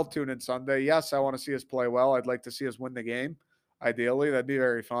 yeah, I'll tune in Sunday. Yes, I want to see us play well. I'd like to see us win the game. Ideally, that'd be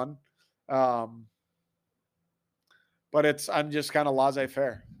very fun. Um, but I'm just kind of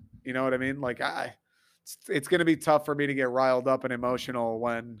laissez-faire. You know what I mean? Like it's going to be tough for me to get riled up and emotional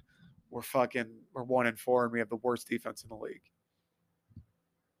when we're 1-4 and we have the worst defense in the league.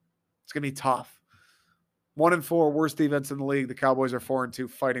 It's going to be tough. 1-4, worst defense in the league. The Cowboys are 4-2,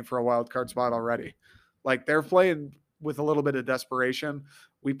 fighting for a wild card spot already. Like they're playing with a little bit of desperation.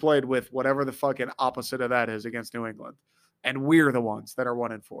 We played with whatever the fucking opposite of that is against New England. And we're the ones that are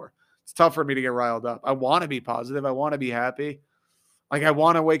 1-4. It's tough for me to get riled up. I want to be positive. I want to be happy. Like I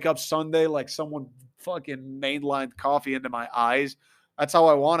want to wake up Sunday like someone fucking mainlined coffee into my eyes. That's how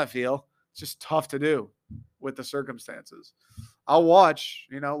I want to feel. It's just tough to do with the circumstances. I'll watch,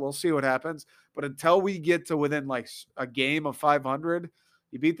 we'll see what happens. But until we get to within like a game of 500,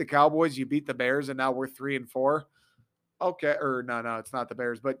 you beat the Cowboys, you beat the Bears, and now we're 3-4. Okay, or no, it's not the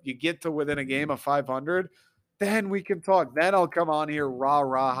Bears, but you get to within a game of 500, then we can talk. Then I'll come on here,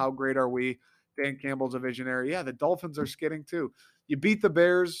 rah, how great are we? Dan Campbell's a visionary. Yeah, the Dolphins are skidding too. You beat the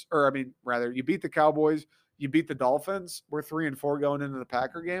Bears, you beat the Cowboys, you beat the Dolphins. We're 3-4 going into the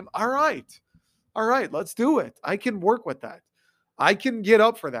Packer game. All right, let's do it. I can work with that. I can get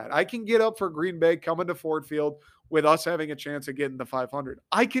up for that. I can get up for Green Bay coming to Ford Field with us having a chance of getting to 500.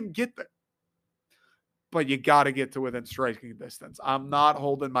 I can get there. But you got to get to within striking distance. I'm not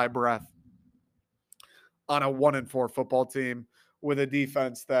holding my breath on a 1-4 football team with a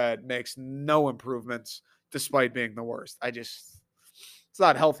defense that makes no improvements despite being the worst. it's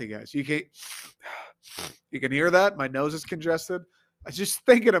not healthy, guys. You can hear that. My nose is congested. I was just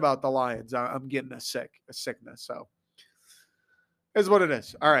thinking about the Lions. I'm getting a sickness. So is what it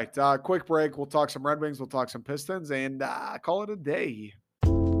is. All right. Quick break. We'll talk some Red Wings. We'll talk some Pistons and call it a day.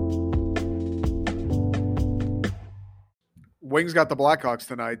 Wings got the Blackhawks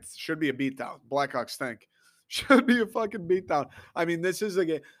tonight. Should be a beatdown. Blackhawks stink. Should be a fucking beatdown. I mean, this is a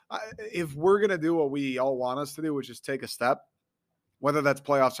game. If we're going to do what we all want us to do, which is take a step, whether that's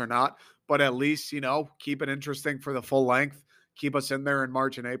playoffs or not, but at least, keep it interesting for the full length, keep us in there in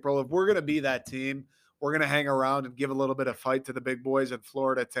March and April. If we're going to be that team, we're going to hang around and give a little bit of fight to the big boys in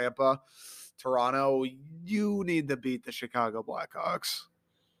Florida, Tampa, Toronto. You need to beat the Chicago Blackhawks.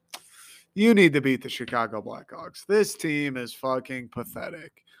 You need to beat the Chicago Blackhawks. This team is fucking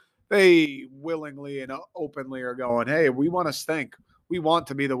pathetic. They willingly and openly are going, hey, we want to stink. We want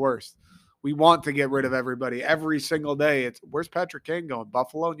to be the worst. We want to get rid of everybody every single day. Where's Patrick Kane going?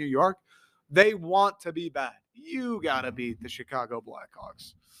 Buffalo, New York? They want to be bad. You got to beat the Chicago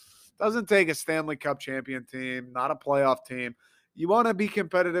Blackhawks. Doesn't take a Stanley Cup champion team, not a playoff team. You want to be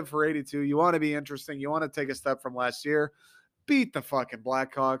competitive for 82. You want to be interesting. You want to take a step from last year. Beat the fucking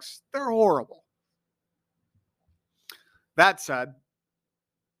Blackhawks. They're horrible. That said,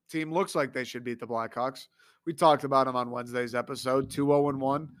 team looks like they should beat the Blackhawks. We talked about them on Wednesday's episode.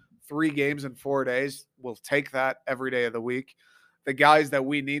 2-0-1, 3 games in 4 days. We'll take that every day of the week. The guys that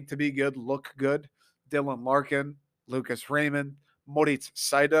we need to be good look good. Dylan Larkin, Lucas Raymond, Moritz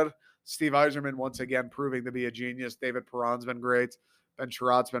Seider, Steve Yzerman once again proving to be a genius. David Perron's been great. Ben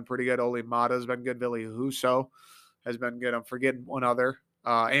Sherratt's been pretty good. Oli Mata's been good. Ville Husso has been good. I'm forgetting one other.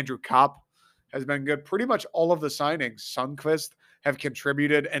 Andrew Kopp has been good. Pretty much all of the signings, Sundqvist, have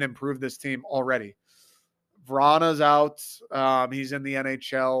contributed and improved this team already. Vrana's out. He's in the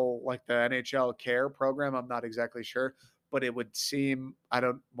NHL, like the NHL care program. I'm not exactly sure, but it would seem, I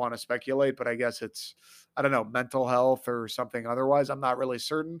don't want to speculate, but I guess it's, I don't know, mental health or something otherwise. I'm not really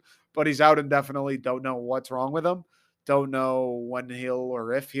certain, but he's out indefinitely. Don't know what's wrong with him. Don't know when he'll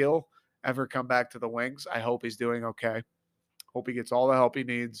or if he'll ever come back to the Wings. I hope he's doing okay. Hope he gets all the help he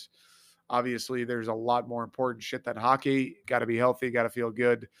needs. Obviously, there's a lot more important shit than hockey. Got to be healthy, got to feel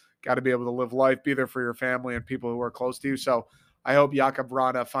good, got to be able to live life, be there for your family and people who are close to you. So I hope Jakub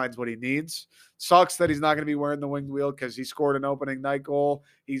Vrana finds what he needs. Sucks that he's not going to be wearing the winged wheel because he scored an opening night goal.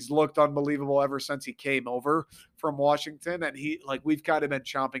 He's looked unbelievable ever since he came over from Washington. And we've kind of been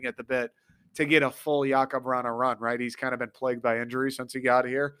chomping at the bit to get a full Jakub Vrana run, right? He's kind of been plagued by injury since he got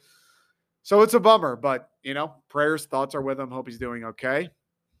here. So it's a bummer, but, prayers, thoughts are with him. Hope he's doing okay.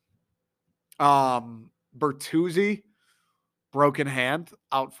 Bertuzzi, broken hand,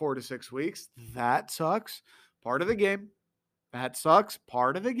 out 4 to 6 weeks. That sucks. Part of the game. That sucks.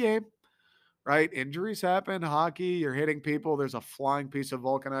 Part of the game. right? Injuries happen, hockey, you're hitting people, there's a flying piece of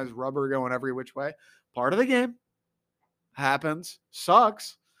vulcanized rubber going every which way. Part of the game happens.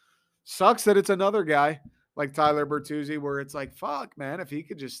 Sucks that it's another guy like Tyler Bertuzzi where it's like, fuck, man, if he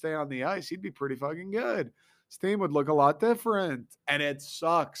could just stay on the ice, he'd be pretty fucking good. His team would look a lot different. And it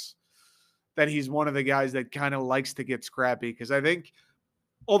sucks that he's one of the guys that kind of likes to get scrappy because I think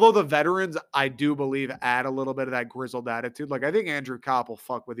although the veterans, I do believe, add a little bit of that grizzled attitude. Like, I think Andrew Kopp will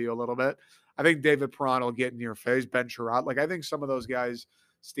fuck with you a little bit. I think David Perron will get in your face, Ben Sherratt. Like, I think some of those guys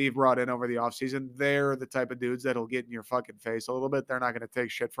Steve brought in over the offseason, they're the type of dudes that'll get in your fucking face a little bit. They're not going to take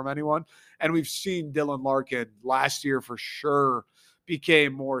shit from anyone. And we've seen Dylan Larkin last year for sure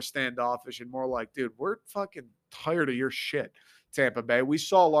became more standoffish and more like, dude, we're fucking tired of your shit, Tampa Bay. We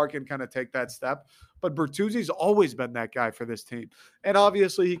saw Larkin kind of take that step, but Bertuzzi's always been that guy for this team. And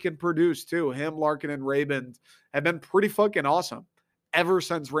obviously he can produce too. Him, Larkin, and Raymond have been pretty fucking awesome ever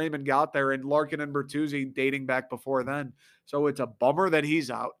since Raymond got there, and Larkin and Bertuzzi dating back before then. So it's a bummer that he's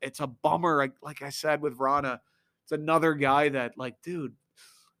out. It's a bummer, like I said with Vrana, it's another guy that, like, dude,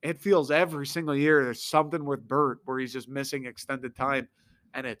 it feels every single year there's something with Bert where he's just missing extended time.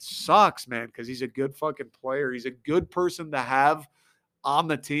 And it sucks, man, because he's a good fucking player. He's a good person to have on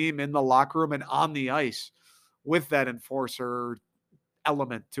the team, in the locker room, and on the ice with that enforcer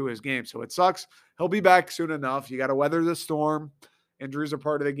element to his game. So it sucks. He'll be back soon enough. You got to weather the storm. Injuries are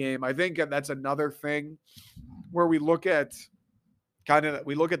part of the game. I think that's another thing where we look at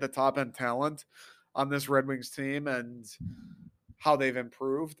the top end talent on this Red Wings team and how they've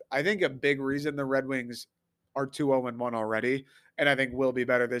improved. I think a big reason the Red Wings are 2-0-1 already, and I think will be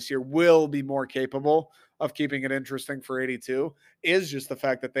better this year, will be more capable of keeping it interesting for 82, is just the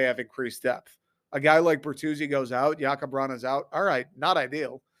fact that they have increased depth. A guy like Bertuzzi goes out, Jakub Vrana's out. All right, not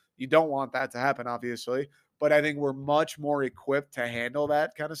ideal. You don't want that to happen, obviously, but I think we're much more equipped to handle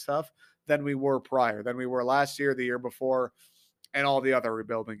that kind of stuff than we were prior, than we were last year, the year before, and all the other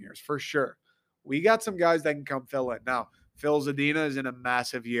rebuilding years, for sure. We got some guys that can come fill in. Now, Phil Zadina is in a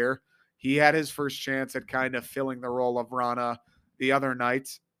massive year. He had his first chance at kind of filling the role of Vrana the other night.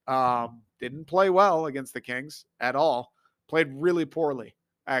 Didn't play well against the Kings at all. Played really poorly,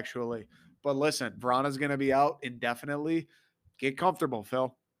 actually. But listen, Vrana's going to be out indefinitely. Get comfortable,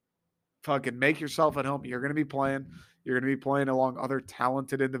 Phil. Fucking make yourself at home. You're going to be playing. You're going to be playing along other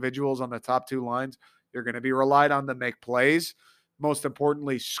talented individuals on the top two lines. You're going to be relied on to make plays. Most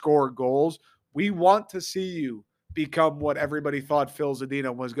importantly, score goals. We want to see you become what everybody thought Phil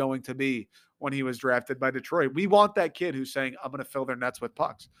Zadina was going to be when he was drafted by Detroit. We want that kid who's saying, I'm going to fill their nets with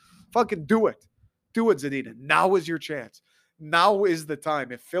pucks. Fucking do it. Do it, Zadina. Now is your chance. Now is the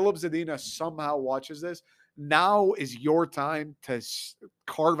time. If Philip Zadina somehow watches this, now is your time to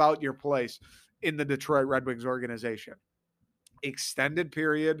carve out your place in the Detroit Red Wings organization. Extended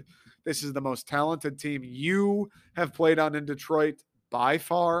period. This is the most talented team you have played on in Detroit by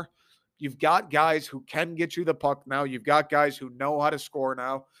far. You've got guys who can get you the puck now. You've got guys who know how to score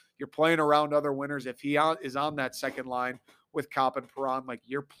now. You're playing around other winners. If he is on that second line with Kopp and Perron, like,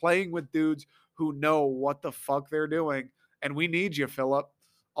 you're playing with dudes who know what the fuck they're doing. And we need you, Philip.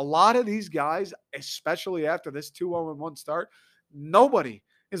 A lot of these guys, especially after this 2-0-1 start, nobody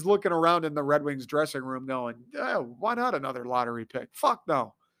is looking around in the Red Wings dressing room going, why not another lottery pick? Fuck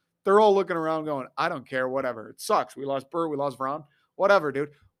no. They're all looking around going, I don't care, whatever. It sucks. We lost Burr, we lost Vrana, whatever,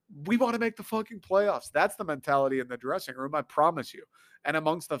 dude. We want to make the fucking playoffs. That's the mentality in the dressing room, I promise you. And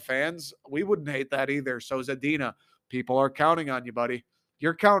amongst the fans, we wouldn't hate that either. So Zadina, people are counting on you, buddy.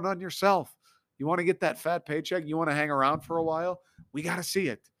 You're counting on yourself. You want to get that fat paycheck? You want to hang around for a while? We got to see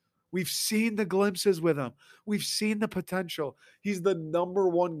it. We've seen the glimpses with him. We've seen the potential. He's the number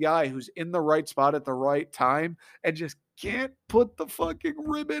one guy who's in the right spot at the right time and just can't put the fucking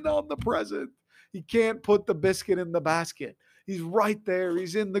ribbon on the present. He can't put the biscuit in the basket. He's right there.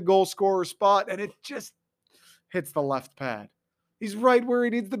 He's in the goal scorer spot, and it just hits the left pad. He's right where he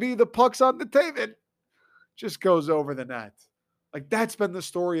needs to be. The puck's on the table. It just goes over the net. Like, that's been the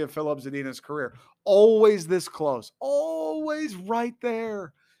story of Philip Zadina's career. Always this close. Always right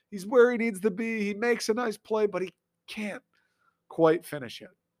there. He's where he needs to be. He makes a nice play, but he can't quite finish it.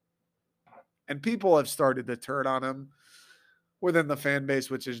 And people have started to turn on him within the fan base,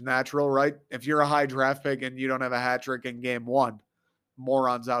 which is natural, right? If you're a high draft pick and you don't have a hat trick in game one,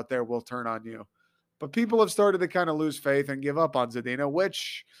 morons out there will turn on you. But people have started to kind of lose faith and give up on Zadina,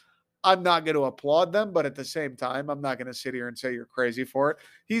 which I'm not going to applaud them, but at the same time, I'm not going to sit here and say you're crazy for it.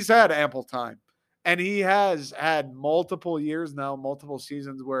 He's had ample time. And he has had multiple years now, multiple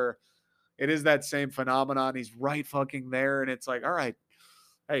seasons where it is that same phenomenon. He's right fucking there. And it's like, all right,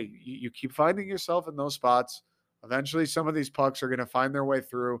 hey, you keep finding yourself in those spots. Eventually, some of these pucks are going to find their way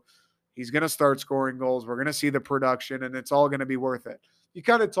through. He's going to start scoring goals. We're going to see the production, and it's all going to be worth it. You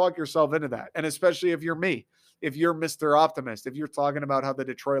kind of talk yourself into that. And especially if you're me, if you're Mr. Optimist, if you're talking about how the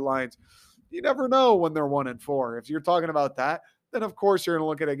Detroit Lions, you never know when they're 1-4. If you're talking about that, then of course you're going to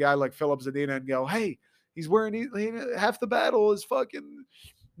look at a guy like Philip Zadina and go, hey, he's wearing half the battle is fucking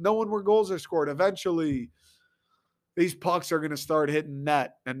knowing where goals are scored. Eventually, these pucks are going to start hitting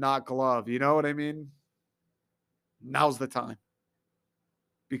net and not glove. You know what I mean? Now's the time.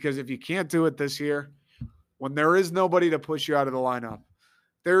 Because if you can't do it this year, when there is nobody to push you out of the lineup,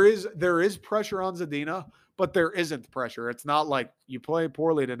 there is pressure on Zadina, but there isn't pressure. It's not like you play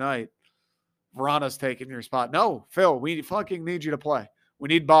poorly tonight, Verana's taking your spot. No, Phil, we fucking need you to play. We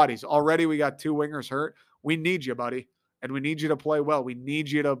need bodies. Already we got 2 wingers hurt. We need you, buddy. And we need you to play well. We're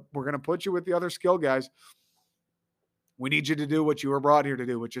going to put you with the other skill guys. We need you to do what you were brought here to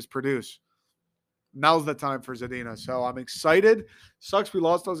do, which is produce. Now's the time for Zadina. So I'm excited. Sucks we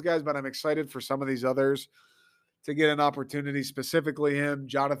lost those guys, but I'm excited for some of these others to get an opportunity, specifically him,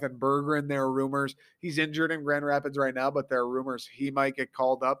 Jonathan Berggren. There are rumors. He's injured in Grand Rapids right now, but there are rumors he might get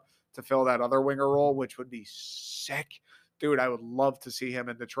called up to fill that other winger role, which would be sick. Dude, I would love to see him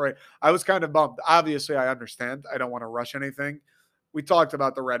in Detroit. I was kind of bummed. Obviously, I understand. I don't want to rush anything. We talked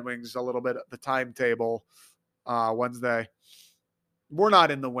about the Red Wings a little bit, the timetable Wednesday. We're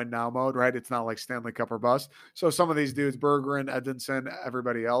not in the win now mode, right? It's not like Stanley Cup or bust. So some of these dudes, Berggren, Edinson,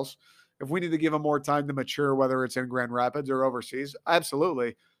 everybody else, if we need to give them more time to mature, whether it's in Grand Rapids or overseas,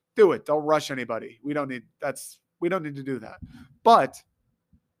 absolutely do it. Don't rush anybody. We don't need to do that. But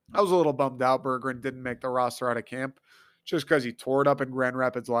I was a little bummed out. Berggren didn't make the roster out of camp just because he tore it up in Grand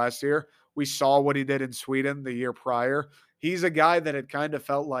Rapids last year. We saw what he did in Sweden the year prior. He's a guy that had kind of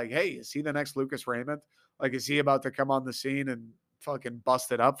felt like, hey, is he the next Lucas Raymond? Like, is he about to come on the scene and fucking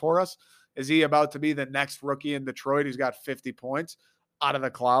bust it up for us? Is he about to be the next rookie in Detroit who's got 50 points out of the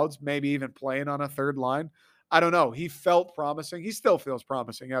clouds, maybe even playing on a third line? I don't know. He felt promising. He still feels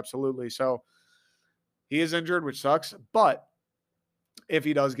promising, absolutely. So he is injured, which sucks. But if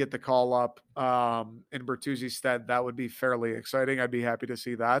he does get the call up in Bertuzzi's stead, that would be fairly exciting. I'd be happy to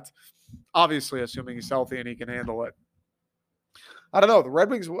see that. Obviously, assuming he's healthy and he can handle it. I don't know. The Red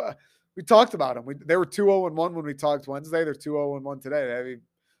Wings, we talked about them. They were 2-0-1 when we talked Wednesday. They're 2-0-1 today. They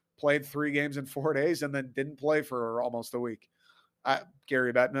played 3 games in 4 days and then didn't play for almost a week.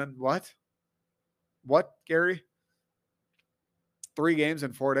 Gary Bettman, what? What, Gary? 3 games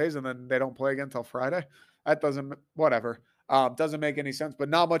in 4 days and then they don't play again until Friday? That doesn't, whatever. Doesn't make any sense, but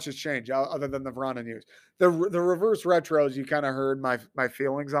not much has changed other than the Verana news. The reverse retros, you kind of heard my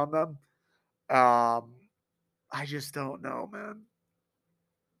feelings on them. I just don't know, man.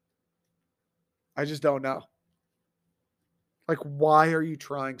 I just don't know. Like, why are you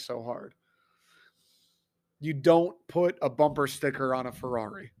trying so hard? You don't put a bumper sticker on a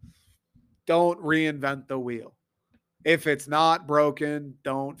Ferrari. Don't reinvent the wheel. If it's not broken,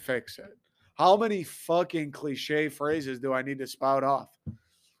 don't fix it. How many fucking cliche phrases do I need to spout off?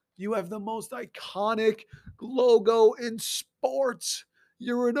 You have the most iconic logo in sports.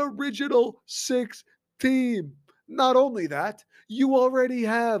 You're an original 6 team. Not only that, you already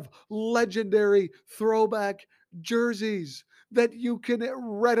have legendary throwback jerseys that you can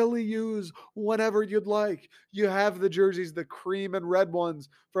readily use whenever you'd like. You have the jerseys, the cream and red ones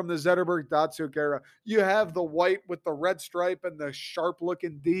from the Zetterberg Datsuk era. You have the white with the red stripe and the sharp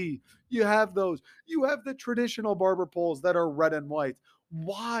looking D. You have those. You have the traditional barber poles that are red and white.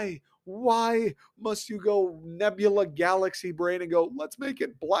 Why must you go Nebula Galaxy brain and go, let's make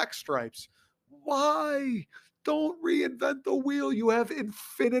it black stripes? Why? Don't reinvent the wheel. You have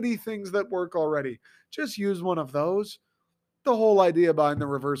infinity things that work already. Just use one of those. The whole idea behind the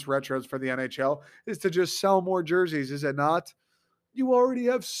reverse retros for the NHL is to just sell more jerseys, is it not? You already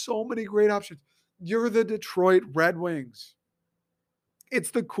have so many great options. You're the Detroit Red Wings.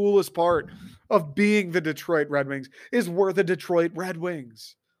 It's the coolest part of being the Detroit Red Wings is we're the Detroit Red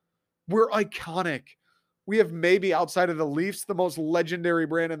Wings. We're iconic. We have maybe outside of the Leafs, the most legendary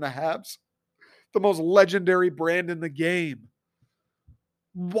brand in the Habs, the most legendary brand in the game.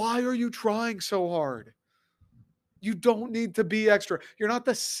 Why are you trying so hard? You don't need to be extra. You're not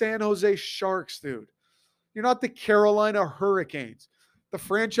the San Jose Sharks, dude. You're not the Carolina Hurricanes. The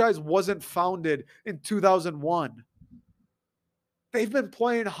franchise wasn't founded in 2001. They've been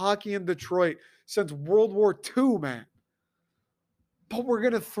playing hockey in Detroit since World War II, man. But we're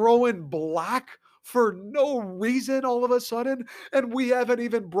going to throw in black for no reason all of a sudden, and we haven't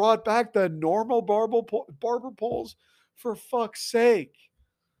even brought back the normal barber poles, for fuck's sake.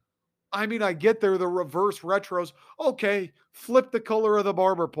 I mean, I get there, the reverse retros. Okay, flip the color of the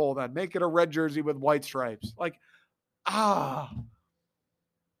barber pole then. Make it a red jersey with white stripes. Like,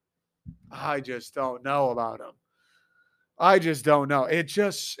 I just don't know about him. I just don't know.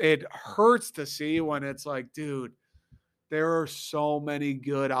 It hurts to see when it's like, dude, there are so many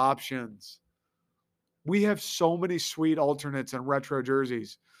good options. We have so many sweet alternates and retro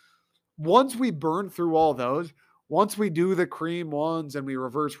jerseys. Once we burn through all those, once we do the cream ones and we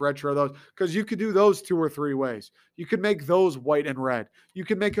reverse retro those, because you could do those 2 or 3 ways. You could make those white and red. You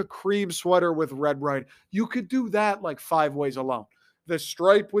could make a cream sweater with red right. You could do that like 5 ways alone. The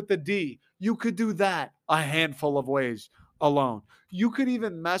stripe with the D, you could do that a handful of ways alone. You could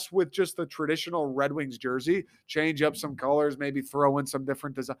even mess with just the traditional Red Wings jersey, change up some colors, maybe throw in some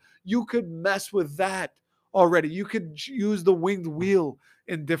different design. You could mess with that already. You could use the winged wheel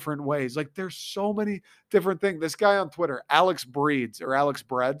in different ways. Like there's so many different things. This guy on Twitter, Alex Breeds or Alex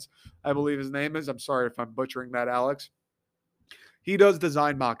Breads, I believe his name is. I'm sorry if I'm butchering that, Alex. He does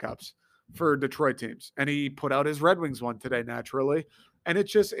design mock-ups for Detroit teams, and he put out his Red Wings one today naturally. And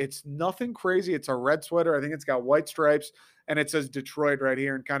it's nothing crazy. It's a red sweater. I think it's got white stripes, and it says Detroit right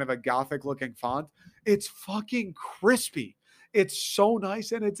here in kind of a gothic looking font. It's fucking crispy. It's so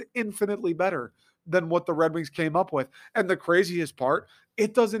nice, and it's infinitely better than what the Red Wings came up with. And the craziest part,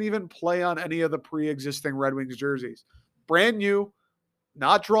 it doesn't even play on any of the pre-existing Red Wings jerseys. Brand new,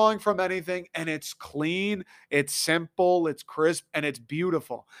 not drawing from anything, and it's clean, it's simple, it's crisp, and it's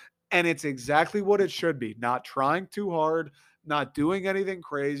beautiful. And it's exactly what it should be. Not trying too hard, not doing anything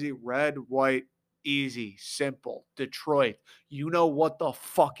crazy. Red, white, easy, simple. Detroit. You know what the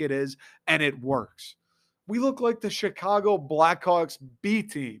fuck it is, and it works. We look like the Chicago Blackhawks B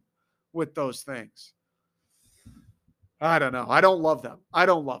team with those things. I don't know. I don't love them. I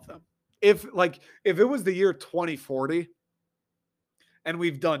don't love them. If it was the year 2040 and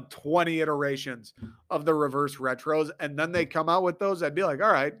we've done 20 iterations of the reverse retros and then they come out with those, I'd be like,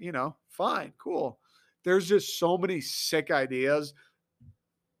 all right, fine, cool. There's just so many sick ideas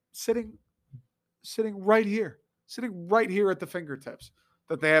sitting right here, at the fingertips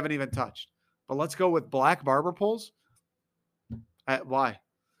that they haven't even touched. But let's go with black barber poles. Why?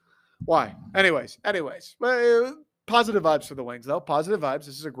 Anyways, positive vibes for the Wings, though. Positive vibes.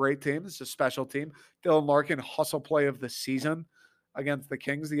 This is a great team. This is a special team. Dylan Larkin, hustle play of the season against the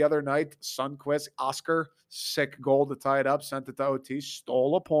Kings the other night. Sundqvist, Oscar, sick goal to tie it up. Sent it to OT.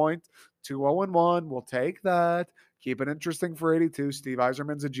 Stole a point. 2-0-1. We'll take that. Keep it interesting for 82. Steve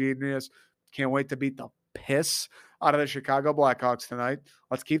Yzerman's a genius. Can't wait to beat the piss out of the Chicago Blackhawks tonight.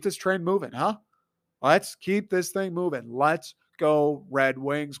 Let's keep this train moving, huh? Let's keep this thing moving. Let's go Red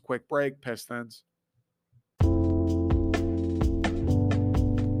Wings. Quick break. Pistons.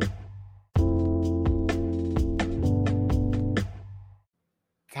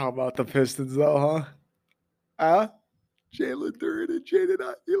 How about the Pistons, though, huh? Jalen Duren and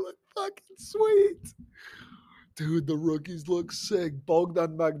Jaden, you look fucking sweet. Dude, the rookies look sick.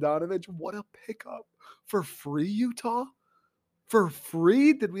 Bogdan Bogdanovic, what a pickup. For free, Utah? For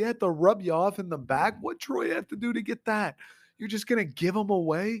free? Did we have to rub you off in the back? What Troy have to do to get that? You're just going to give him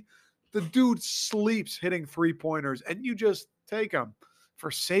away? The dude sleeps hitting three-pointers, and you just take him.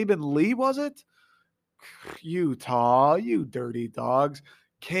 For Saban Lee, was it? Utah, you dirty dogs.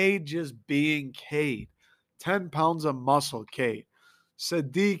 Cade just being Cade. 10 pounds of muscle, Cade.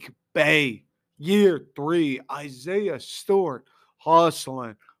 Sadiq Bey, year 3. Isaiah Stewart,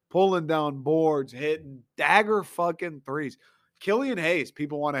 hustling, pulling down boards, hitting dagger fucking threes. Killian Hayes,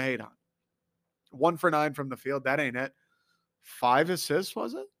 people want to hate on. 1 for 9 from the field. That ain't it. 5 assists,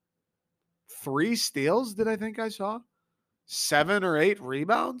 was it? 3 steals, did I think I saw? 7 or 8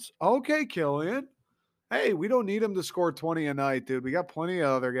 rebounds? Okay, Killian. Hey, we don't need him to score 20 a night, dude. We got plenty of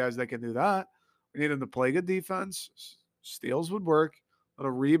other guys that can do that. We need him to play good defense. Steals would work. A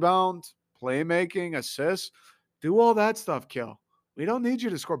little rebound, playmaking, assists. Do all that stuff, Kill. We don't need you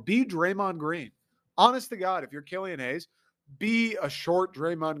to score. Be Draymond Green. Honest to God, if you're Killian Hayes, be a short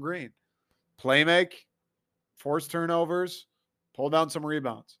Draymond Green. Playmake, force turnovers, pull down some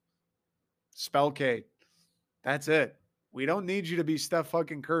rebounds. Spell Cade. That's it. We don't need you to be Steph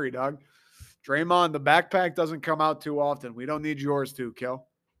fucking Curry, dog. Draymond, the backpack doesn't come out too often. We don't need yours too, Kill.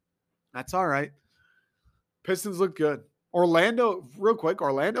 That's all right. Pistons look good. Orlando, real quick,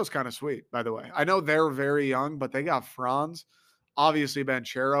 Orlando's kind of sweet, by the way. I know they're very young, but they got Franz. Obviously,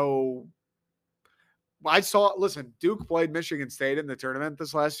 Banchero. Listen, Duke played Michigan State in the tournament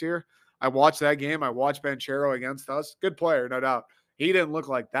this last year. I watched that game. I watched Banchero against us. Good player, no doubt. He didn't look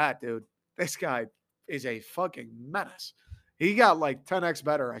like that, dude. This guy is a fucking menace. He got like 10x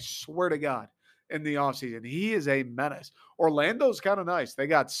better, I swear to God, in the offseason. He is a menace. Orlando's kind of nice. They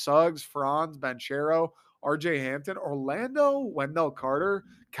got Suggs, Franz, Banchero, RJ Hampton. Orlando, Wendell Carter,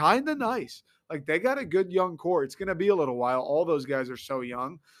 kind of nice. Like, they got a good young core. It's going to be a little while. All those guys are so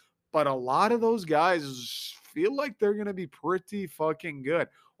young. but a lot of those guys feel like they're going to be pretty fucking good.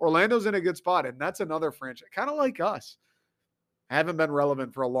 Orlando's in a good spot, and that's another franchise, kind of like us. Haven't been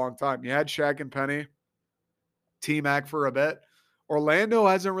relevant for a long time. You had Shaq and Penny, T-Mac for a bit. Orlando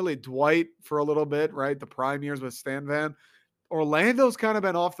hasn't really, Dwight for a little bit, right? The prime years with Stan Van. Orlando's kind of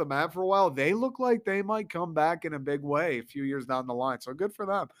been off the map for a while. They look like they might come back in a big way a few years down the line. So good for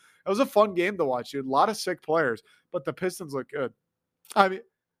them. It was a fun game to watch, dude. A lot of sick players, but the Pistons look good. I mean,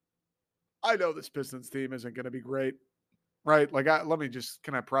 I know this Pistons team isn't going to be great, right? Like,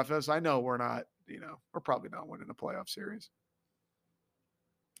 can I preface? I know we're not, we're probably not winning a playoff series.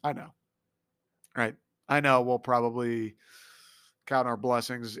 I know, right? I know we'll probably count our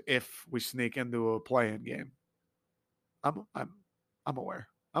blessings if we sneak into a play-in game. I'm aware.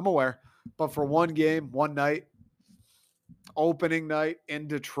 I'm aware. But for one game, one night, opening night in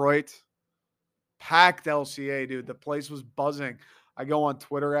Detroit, packed LCA, dude. The place was buzzing. I go on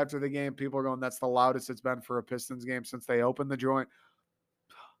Twitter after the game. People are going, that's the loudest it's been for a Pistons game since they opened the joint.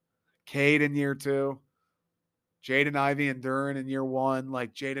 Cade in year 2. Jaden Ivey and Duren in year 1.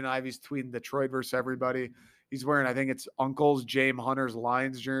 Like, Jaden Ivey's tweeting Detroit versus everybody. He's wearing, I think it's Uncle's James Hunter's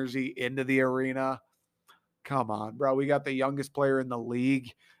Lions jersey into the arena. Come on, bro. We got the youngest player in the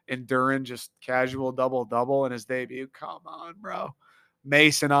league in Duren, just casual double-double in his debut. Come on, bro.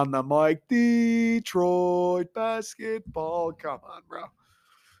 Mason on the mic. Detroit basketball. Come on, bro.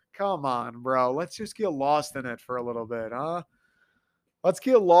 Come on, bro. Let's just get lost in it for a little bit, huh? Let's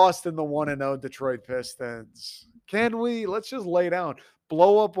get lost in the 1-0 Detroit Pistons. Can we? Let's just lay down.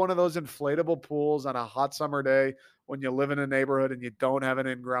 Blow up one of those inflatable pools on a hot summer day when you live in a neighborhood and you don't have an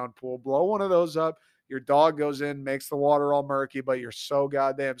in-ground pool. Blow one of those up. Your dog goes in, makes the water all murky, but you're so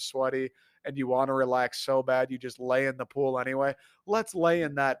goddamn sweaty and you want to relax so bad, you just lay in the pool anyway. Let's lay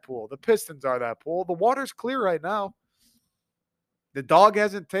in that pool. The Pistons are that pool. The water's clear right now. The dog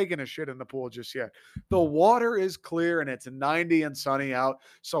hasn't taken a shit in the pool just yet. The water is clear and it's 90 and sunny out.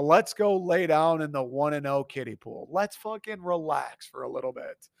 So let's go lay down in the 1-0 kiddie pool. Let's fucking relax for a little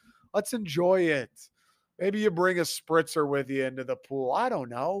bit. Let's enjoy it. Maybe you bring a spritzer with you into the pool. I don't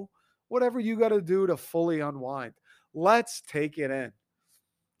know. Whatever you got to do to fully unwind. Let's take it in.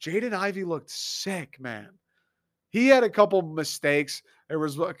 Jaden Ivey looked sick, man. He had a couple mistakes. There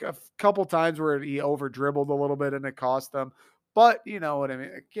was like a couple times where he over dribbled a little bit and it cost them. But you know what I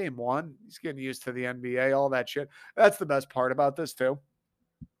mean? Game 1, he's getting used to the NBA, all that shit. That's the best part about this too.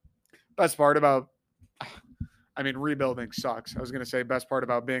 Best part about, rebuilding sucks. I was going to say best part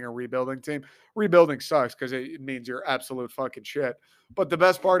about being a rebuilding team. Rebuilding sucks because it means you're absolute fucking shit. But the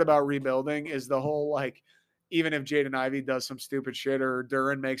best part about rebuilding is the whole, like, even if Jaden Ivey does some stupid shit or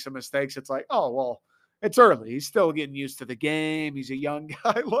Duren makes some mistakes, it's like, oh, well, it's early. He's still getting used to the game. He's a young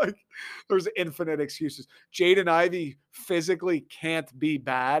guy. Like, there's infinite excuses. Jaden Ivey physically can't be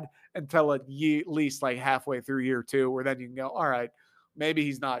bad until at least like halfway through year 2, where then you can go, all right, maybe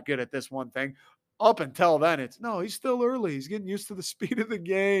he's not good at this one thing. Up until then, he's still early. He's getting used to the speed of the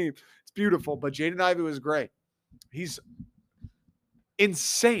game. It's beautiful. But Jaden Ivey was great. He's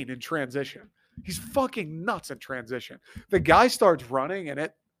insane in transition. He's fucking nuts in transition. The guy starts running and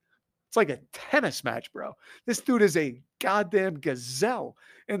it's like a tennis match, bro. This dude is a goddamn gazelle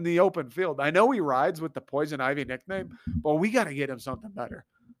in the open field. I know he rides with the Poison Ivy nickname, but we got to get him something better.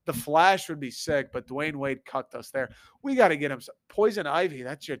 The Flash would be sick, but Dwayne Wade cucked us there. We got to get him Poison Ivy.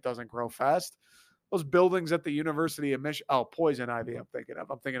 That shit doesn't grow fast. Those buildings at the University of Michigan. Oh, Poison Ivy I'm thinking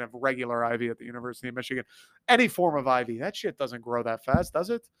of. I'm thinking of regular ivy at the University of Michigan. Any form of ivy. That shit doesn't grow that fast, does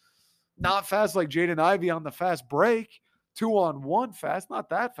it? Not fast like Jaden Ivey on the fast break. 2-on-1 fast. Not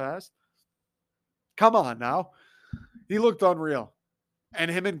that fast. Come on now. He looked unreal. And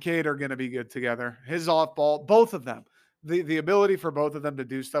him and Cade are going to be good together. His off ball, both of them. The ability for both of them to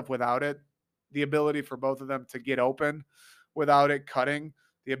do stuff without it. The ability for both of them to get open without it cutting.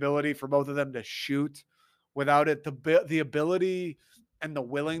 The ability for both of them to shoot without it. The ability and the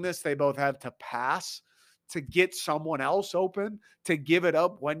willingness they both have to pass, to get someone else open, to give it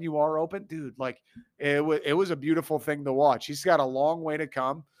up when you are open. Dude, like, it was a beautiful thing to watch. He's got a long way to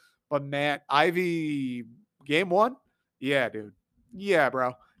come. But, man, Ivy, game 1? Yeah, dude. Yeah,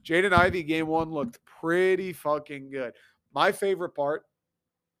 bro. Jaden Ivey, game 1 looked pretty fucking good. My favorite part,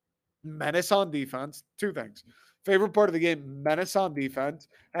 menace on defense. 2 things. Favorite part of the game, menace on defense.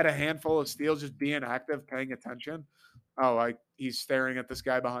 Had a handful of steals, just being active, paying attention. Oh, he's staring at this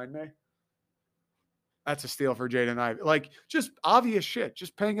guy behind me. That's a steal for Jaden Ivey. Like, just obvious shit.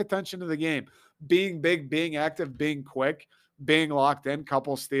 Just paying attention to the game. Being big, being active, being quick, being locked in,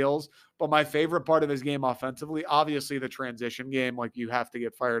 couple steals. But my favorite part of his game offensively, obviously the transition game, like, you have to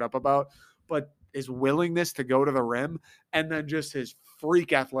get fired up about. But his willingness to go to the rim, and then just his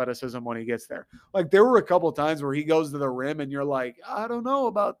freak athleticism when he gets there. Like there were a couple of times where he goes to the rim and you're like, I don't know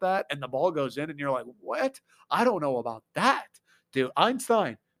about that. And the ball goes in and you're like, what? I don't know about that. Dude,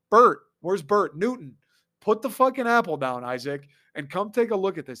 Einstein, Bert, where's Bert? Newton, put the fucking apple down, Isaac, and come take a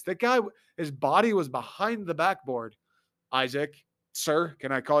look at this. That guy, his body was behind the backboard. Isaac, sir,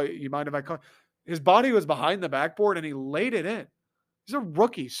 can I call you? You mind if I call? His body was behind the backboard and he laid it in. He's a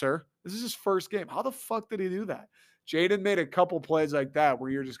rookie, sir. This is his first game. How the fuck did he do that? Jaden made a couple plays like that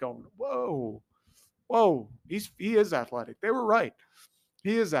where you're just going, whoa, whoa. He is athletic. They were right.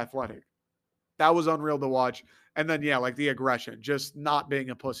 He is athletic. That was unreal to watch. And then, yeah, like the aggression, just not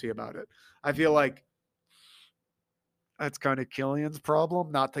being a pussy about it. I feel like that's kind of Killian's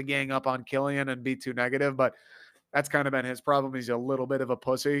problem, not to gang up on Killian and be too negative, but that's kind of been his problem. He's a little bit of a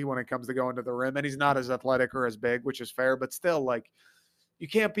pussy when it comes to going to the rim, and he's not as athletic or as big, which is fair, but still, like, you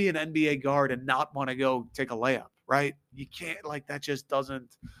can't be an NBA guard and not want to go take a layup, right? You can't, like, that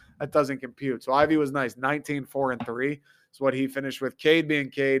doesn't compute. So Ivy was nice. 19, 4, and 3 is what he finished with. Cade being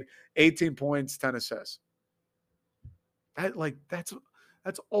Cade, 18 points, 10 assists.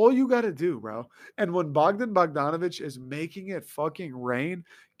 That's all you got to do, bro. And when Bogdan Bogdanovic is making it fucking rain,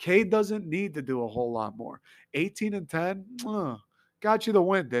 Cade doesn't need to do a whole lot more. 18 and 10, got you the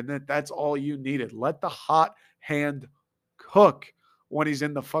win, didn't it? That's all you needed. Let the hot hand cook when he's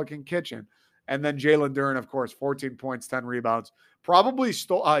in the fucking kitchen. And then Jalen Duren, of course, 14 points, 10 rebounds. Probably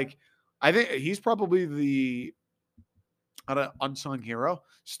stole, like, I think he's probably the unsung hero,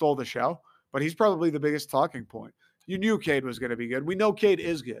 stole the show, but he's probably the biggest talking point. You knew Cade was going to be good. We know Cade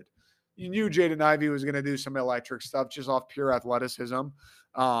is good. You knew Jaden Ivey was going to do some electric stuff just off pure athleticism.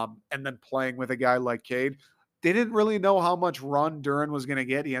 And then playing with a guy like Cade. They didn't really know how much run Duren was going to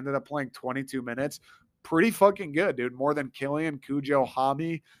get. He ended up playing 22 minutes. Pretty fucking good, dude. More than Killian, Cujo,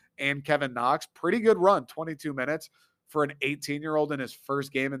 Hami, and Kevin Knox. Pretty good run, 22 minutes for an 18-year-old in his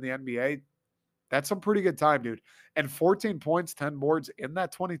first game in the NBA. That's some pretty good time, dude. And 14 points, 10 boards in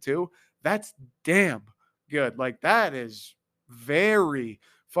that 22, that's damn good. Like, that is very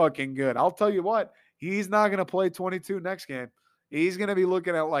fucking good. I'll tell you what, he's not going to play 22 next game. He's going to be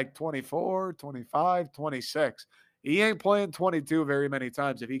looking at like 24, 25, 26. He ain't playing 22 very many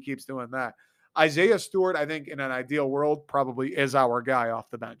times if he keeps doing that. Isaiah Stewart, I think in an ideal world, probably is our guy off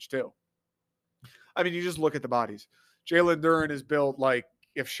the bench too. I mean, you just look at the bodies. Jalen Duren is built like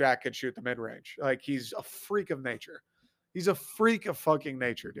if Shaq could shoot the mid-range. Like, he's a freak of nature. He's a freak of fucking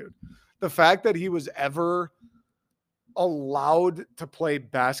nature, dude. The fact that he was ever allowed to play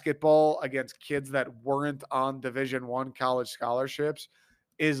basketball against kids that weren't on Division I college scholarships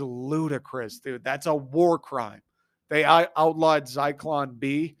is ludicrous, dude. That's a war crime. They outlawed Zyklon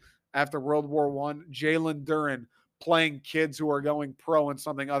B after World War I. Jalen Duren playing kids who are going pro in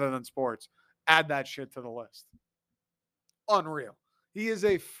something other than sports. Add that shit to the list. Unreal. He is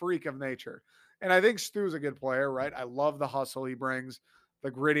a freak of nature. And I think Stu's a good player, right? I love the hustle he brings,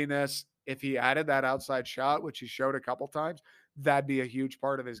 the grittiness. If he added that outside shot, which he showed a couple times, that'd be a huge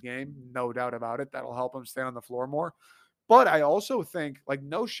part of his game. No doubt about it. That'll help him stay on the floor more. But I also think, like,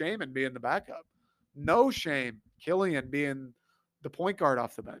 no shame in being the backup. No shame Killian being the point guard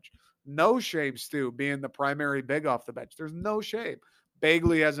off the bench. No shame Stu being the primary big off the bench. There's no shame.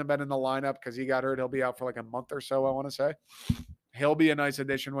 Bagley hasn't been in the lineup because he got hurt. He'll be out for like a month or so, I want to say. He'll be a nice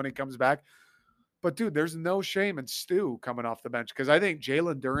addition when he comes back. But, dude, there's no shame in Stu coming off the bench because I think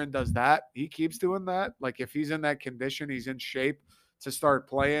Jalen Duren does that. He keeps doing that. Like, if he's in that condition, he's in shape to start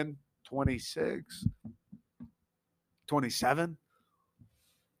playing 26, 27,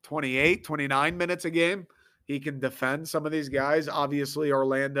 28, 29 minutes a game. He can defend some of these guys. Obviously,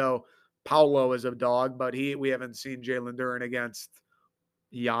 Orlando, Paolo is a dog, but we haven't seen Jalen Duren against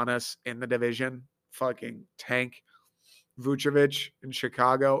Giannis in the division. Fucking tank. Vucevic in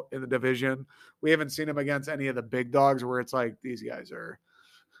Chicago in the division. We haven't seen him against any of the big dogs where it's like these guys are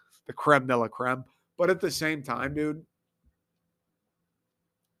the creme de la creme. But at the same time, dude,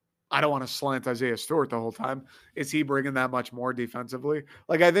 I don't want to slant Isaiah Stewart the whole time. Is he bringing that much more defensively?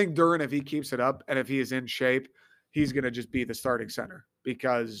 Like, I think Duren, if he keeps it up and if he is in shape, he's going to just be the starting center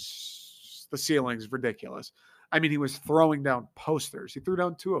because the ceiling's ridiculous. I mean, he was throwing down posters. He threw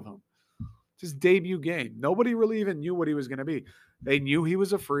down 2 of them. His debut game. Nobody really even knew what he was going to be. They knew he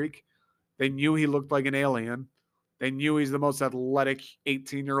was a freak. They knew he looked like an alien. They knew he's the most athletic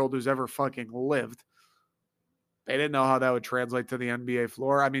 18-year-old who's ever fucking lived. They didn't know how that would translate to the NBA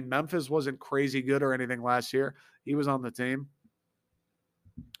floor. I mean, Memphis wasn't crazy good or anything last year. He was on the team.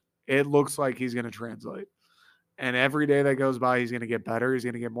 It looks like he's going to translate. And every day that goes by, he's going to get better. He's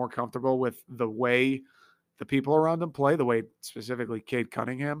going to get more comfortable with the way the people around him play, the way specifically Cade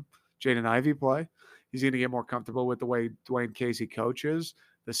Cunningham. Jaden Ivey play. He's going to get more comfortable with the way Dwayne Casey coaches,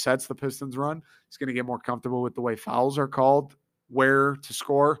 the sets the Pistons run. He's going to get more comfortable with the way fouls are called, where to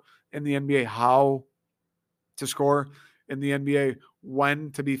score in the NBA, how to score in the NBA,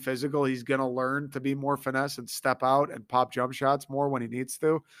 when to be physical. He's going to learn to be more finesse and step out and pop jump shots more when he needs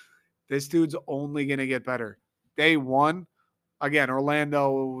to. This dude's only going to get better. Day one, again,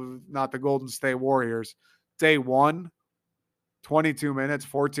 Orlando, not the Golden State Warriors. Day one, 22 minutes,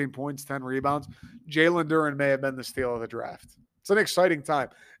 14 points, 10 rebounds. Jalen Duren may have been the steal of the draft. It's an exciting time.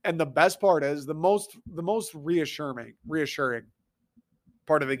 And the best part is the most reassuring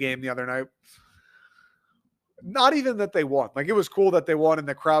part of the game the other night. Not even that they won. Like, it was cool that they won and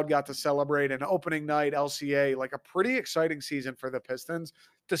the crowd got to celebrate an opening night LCA, like a pretty exciting season for the Pistons,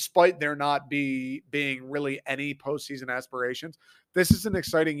 despite there not being really any postseason aspirations. This is an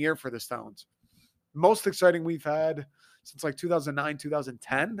exciting year for the Stones. Most exciting we've had since like 2009,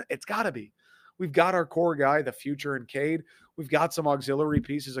 2010. It's got to be. We've got our core guy, the future in Cade. We've got some auxiliary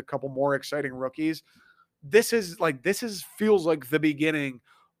pieces, a couple more exciting rookies. This feels like the beginning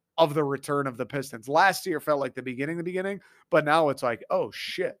of the return of the Pistons. Last year felt like the beginning, but now it's like, oh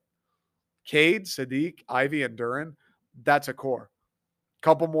shit. Cade, Sadiq, Ivy, and Duren, that's a core.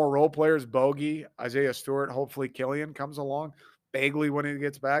 Couple more role players, Bogey, Isaiah Stewart, hopefully Killian comes along, Bagley when he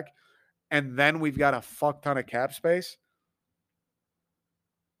gets back, and then we've got a fuck ton of cap space.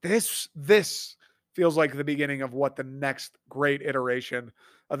 This feels like the beginning of what the next great iteration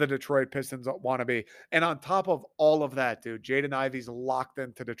of the Detroit Pistons want to be. And on top of all of that, dude, Jaden Ivey's locked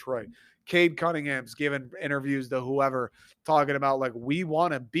into Detroit. Cade Cunningham's given interviews to whoever talking about, like, we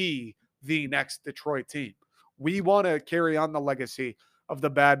want to be the next Detroit team. We want to carry on the legacy of the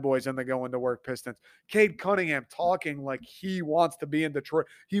bad boys and the going to work Pistons. Cade Cunningham talking like he wants to be in Detroit.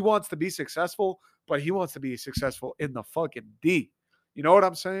 He wants to be successful, but he wants to be successful in the fucking D. You know what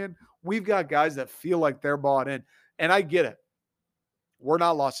I'm saying? We've got guys that feel like they're bought in. And I get it. We're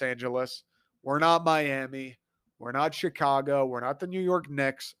not Los Angeles. We're not Miami. We're not Chicago. We're not the New York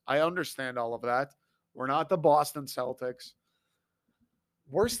Knicks. I understand all of that. We're not the Boston Celtics.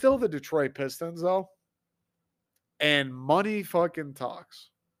 We're still the Detroit Pistons, though. And money fucking talks.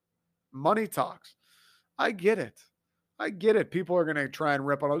 Money talks. I get it. People are going to try and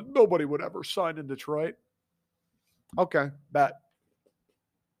rip on us. Nobody would ever sign in Detroit. Okay, bet.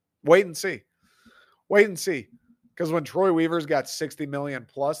 Wait and see. Because when Troy Weaver's got $60 million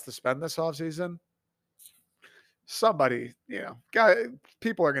plus to spend this offseason, somebody,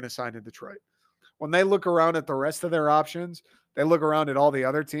 people are going to sign in Detroit. When they look around at the rest of their options, they look around at all the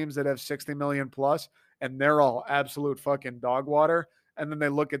other teams that have $60 million plus, and they're all absolute fucking dog water. And then they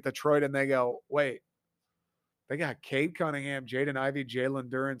look at Detroit and they go, wait, they got Cade Cunningham, Jaden Ivey, Jalen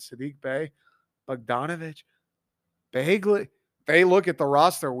Duren, Sadiq Bey, Bogdanovich, Bagley. They look at the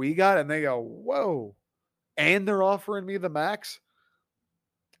roster we got and they go, whoa. And they're offering me the max.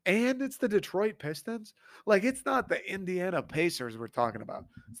 And it's the Detroit Pistons. Like, it's not the Indiana Pacers we're talking about.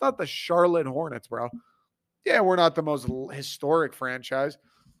 It's not the Charlotte Hornets, bro. Yeah, we're not the most historic franchise.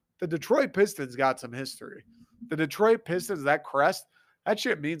 The Detroit Pistons got some history. The Detroit Pistons, that crest, that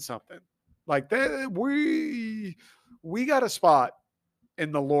shit means something. Like, we got a spot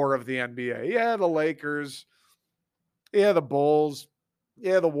in the lore of the NBA. Yeah, the Lakers. Yeah, the Bulls.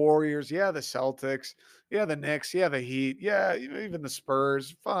 Yeah, the Warriors. Yeah, the Celtics. Yeah, the Knicks. Yeah, the Heat. Yeah, even the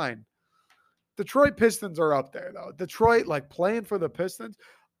Spurs. Fine. Detroit Pistons are up there, though. Detroit, like, playing for the Pistons,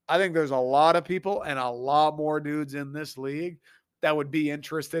 I think there's a lot of people and a lot more dudes in this league that would be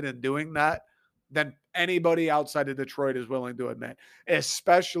interested in doing that than anybody outside of Detroit is willing to admit,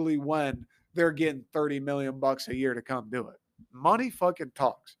 especially when they're getting $30 million a year to come do it. Money fucking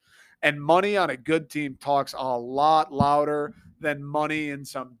talks. And money on a good team talks a lot louder than money in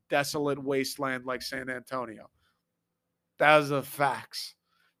some desolate wasteland like San Antonio. That's the facts.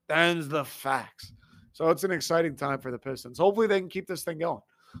 That's the facts. So it's an exciting time for the Pistons. Hopefully they can keep this thing going.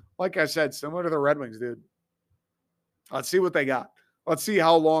 Like I said, similar to the Red Wings, dude. Let's see what they got. Let's see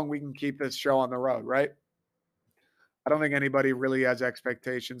how long we can keep this show on the road, right? I don't think anybody really has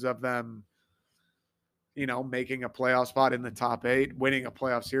expectations of them, making a playoff spot in the top 8, winning a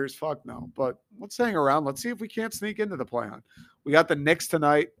playoff series. Fuck no. But let's hang around. Let's see if we can't sneak into the play-on. We got the Knicks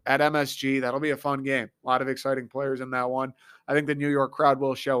tonight at MSG. That'll be a fun game. A lot of exciting players in that one. I think the New York crowd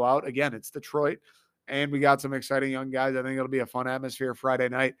will show out. Again, it's Detroit, and we got some exciting young guys. I think it'll be a fun atmosphere Friday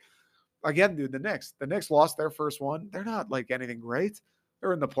night. Again, dude, the Knicks lost their first one. They're not like anything great.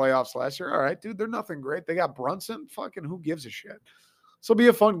 They're in the playoffs last year. All right, dude, they're nothing great. They got Brunson. Fucking who gives a shit? So it'll be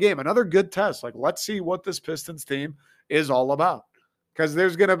a fun game. Another good test. Like, let's see what this Pistons team is all about. Because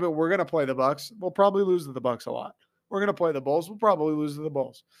we're gonna play the Bucks. We'll probably lose to the Bucks a lot. We're going to play the Bulls. We'll probably lose to the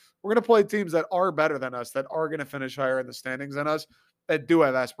Bulls. We're going to play teams that are better than us, that are going to finish higher in the standings than us, that do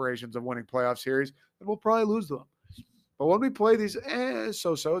have aspirations of winning playoff series, and we'll probably lose to them. But when we play these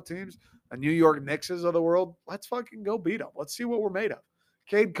so-so teams, the New York Knickses of the world, let's fucking go beat them. Let's see what we're made of.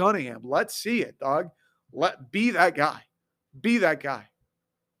 Cade Cunningham, let's see it, dog. Be that guy. Be that guy.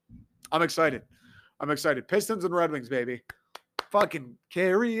 I'm excited. Pistons and Red Wings, baby. Fucking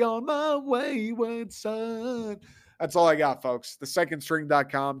carry on my wayward son. That's all I got, folks.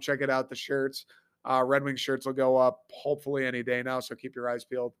 Thesecondstring.com. Check it out. The shirts. Red Wings shirts will go up hopefully any day now, so keep your eyes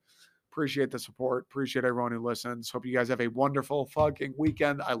peeled. Appreciate the support. Appreciate everyone who listens. Hope you guys have a wonderful fucking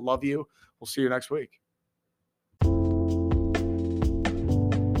weekend. I love you. We'll see you next week.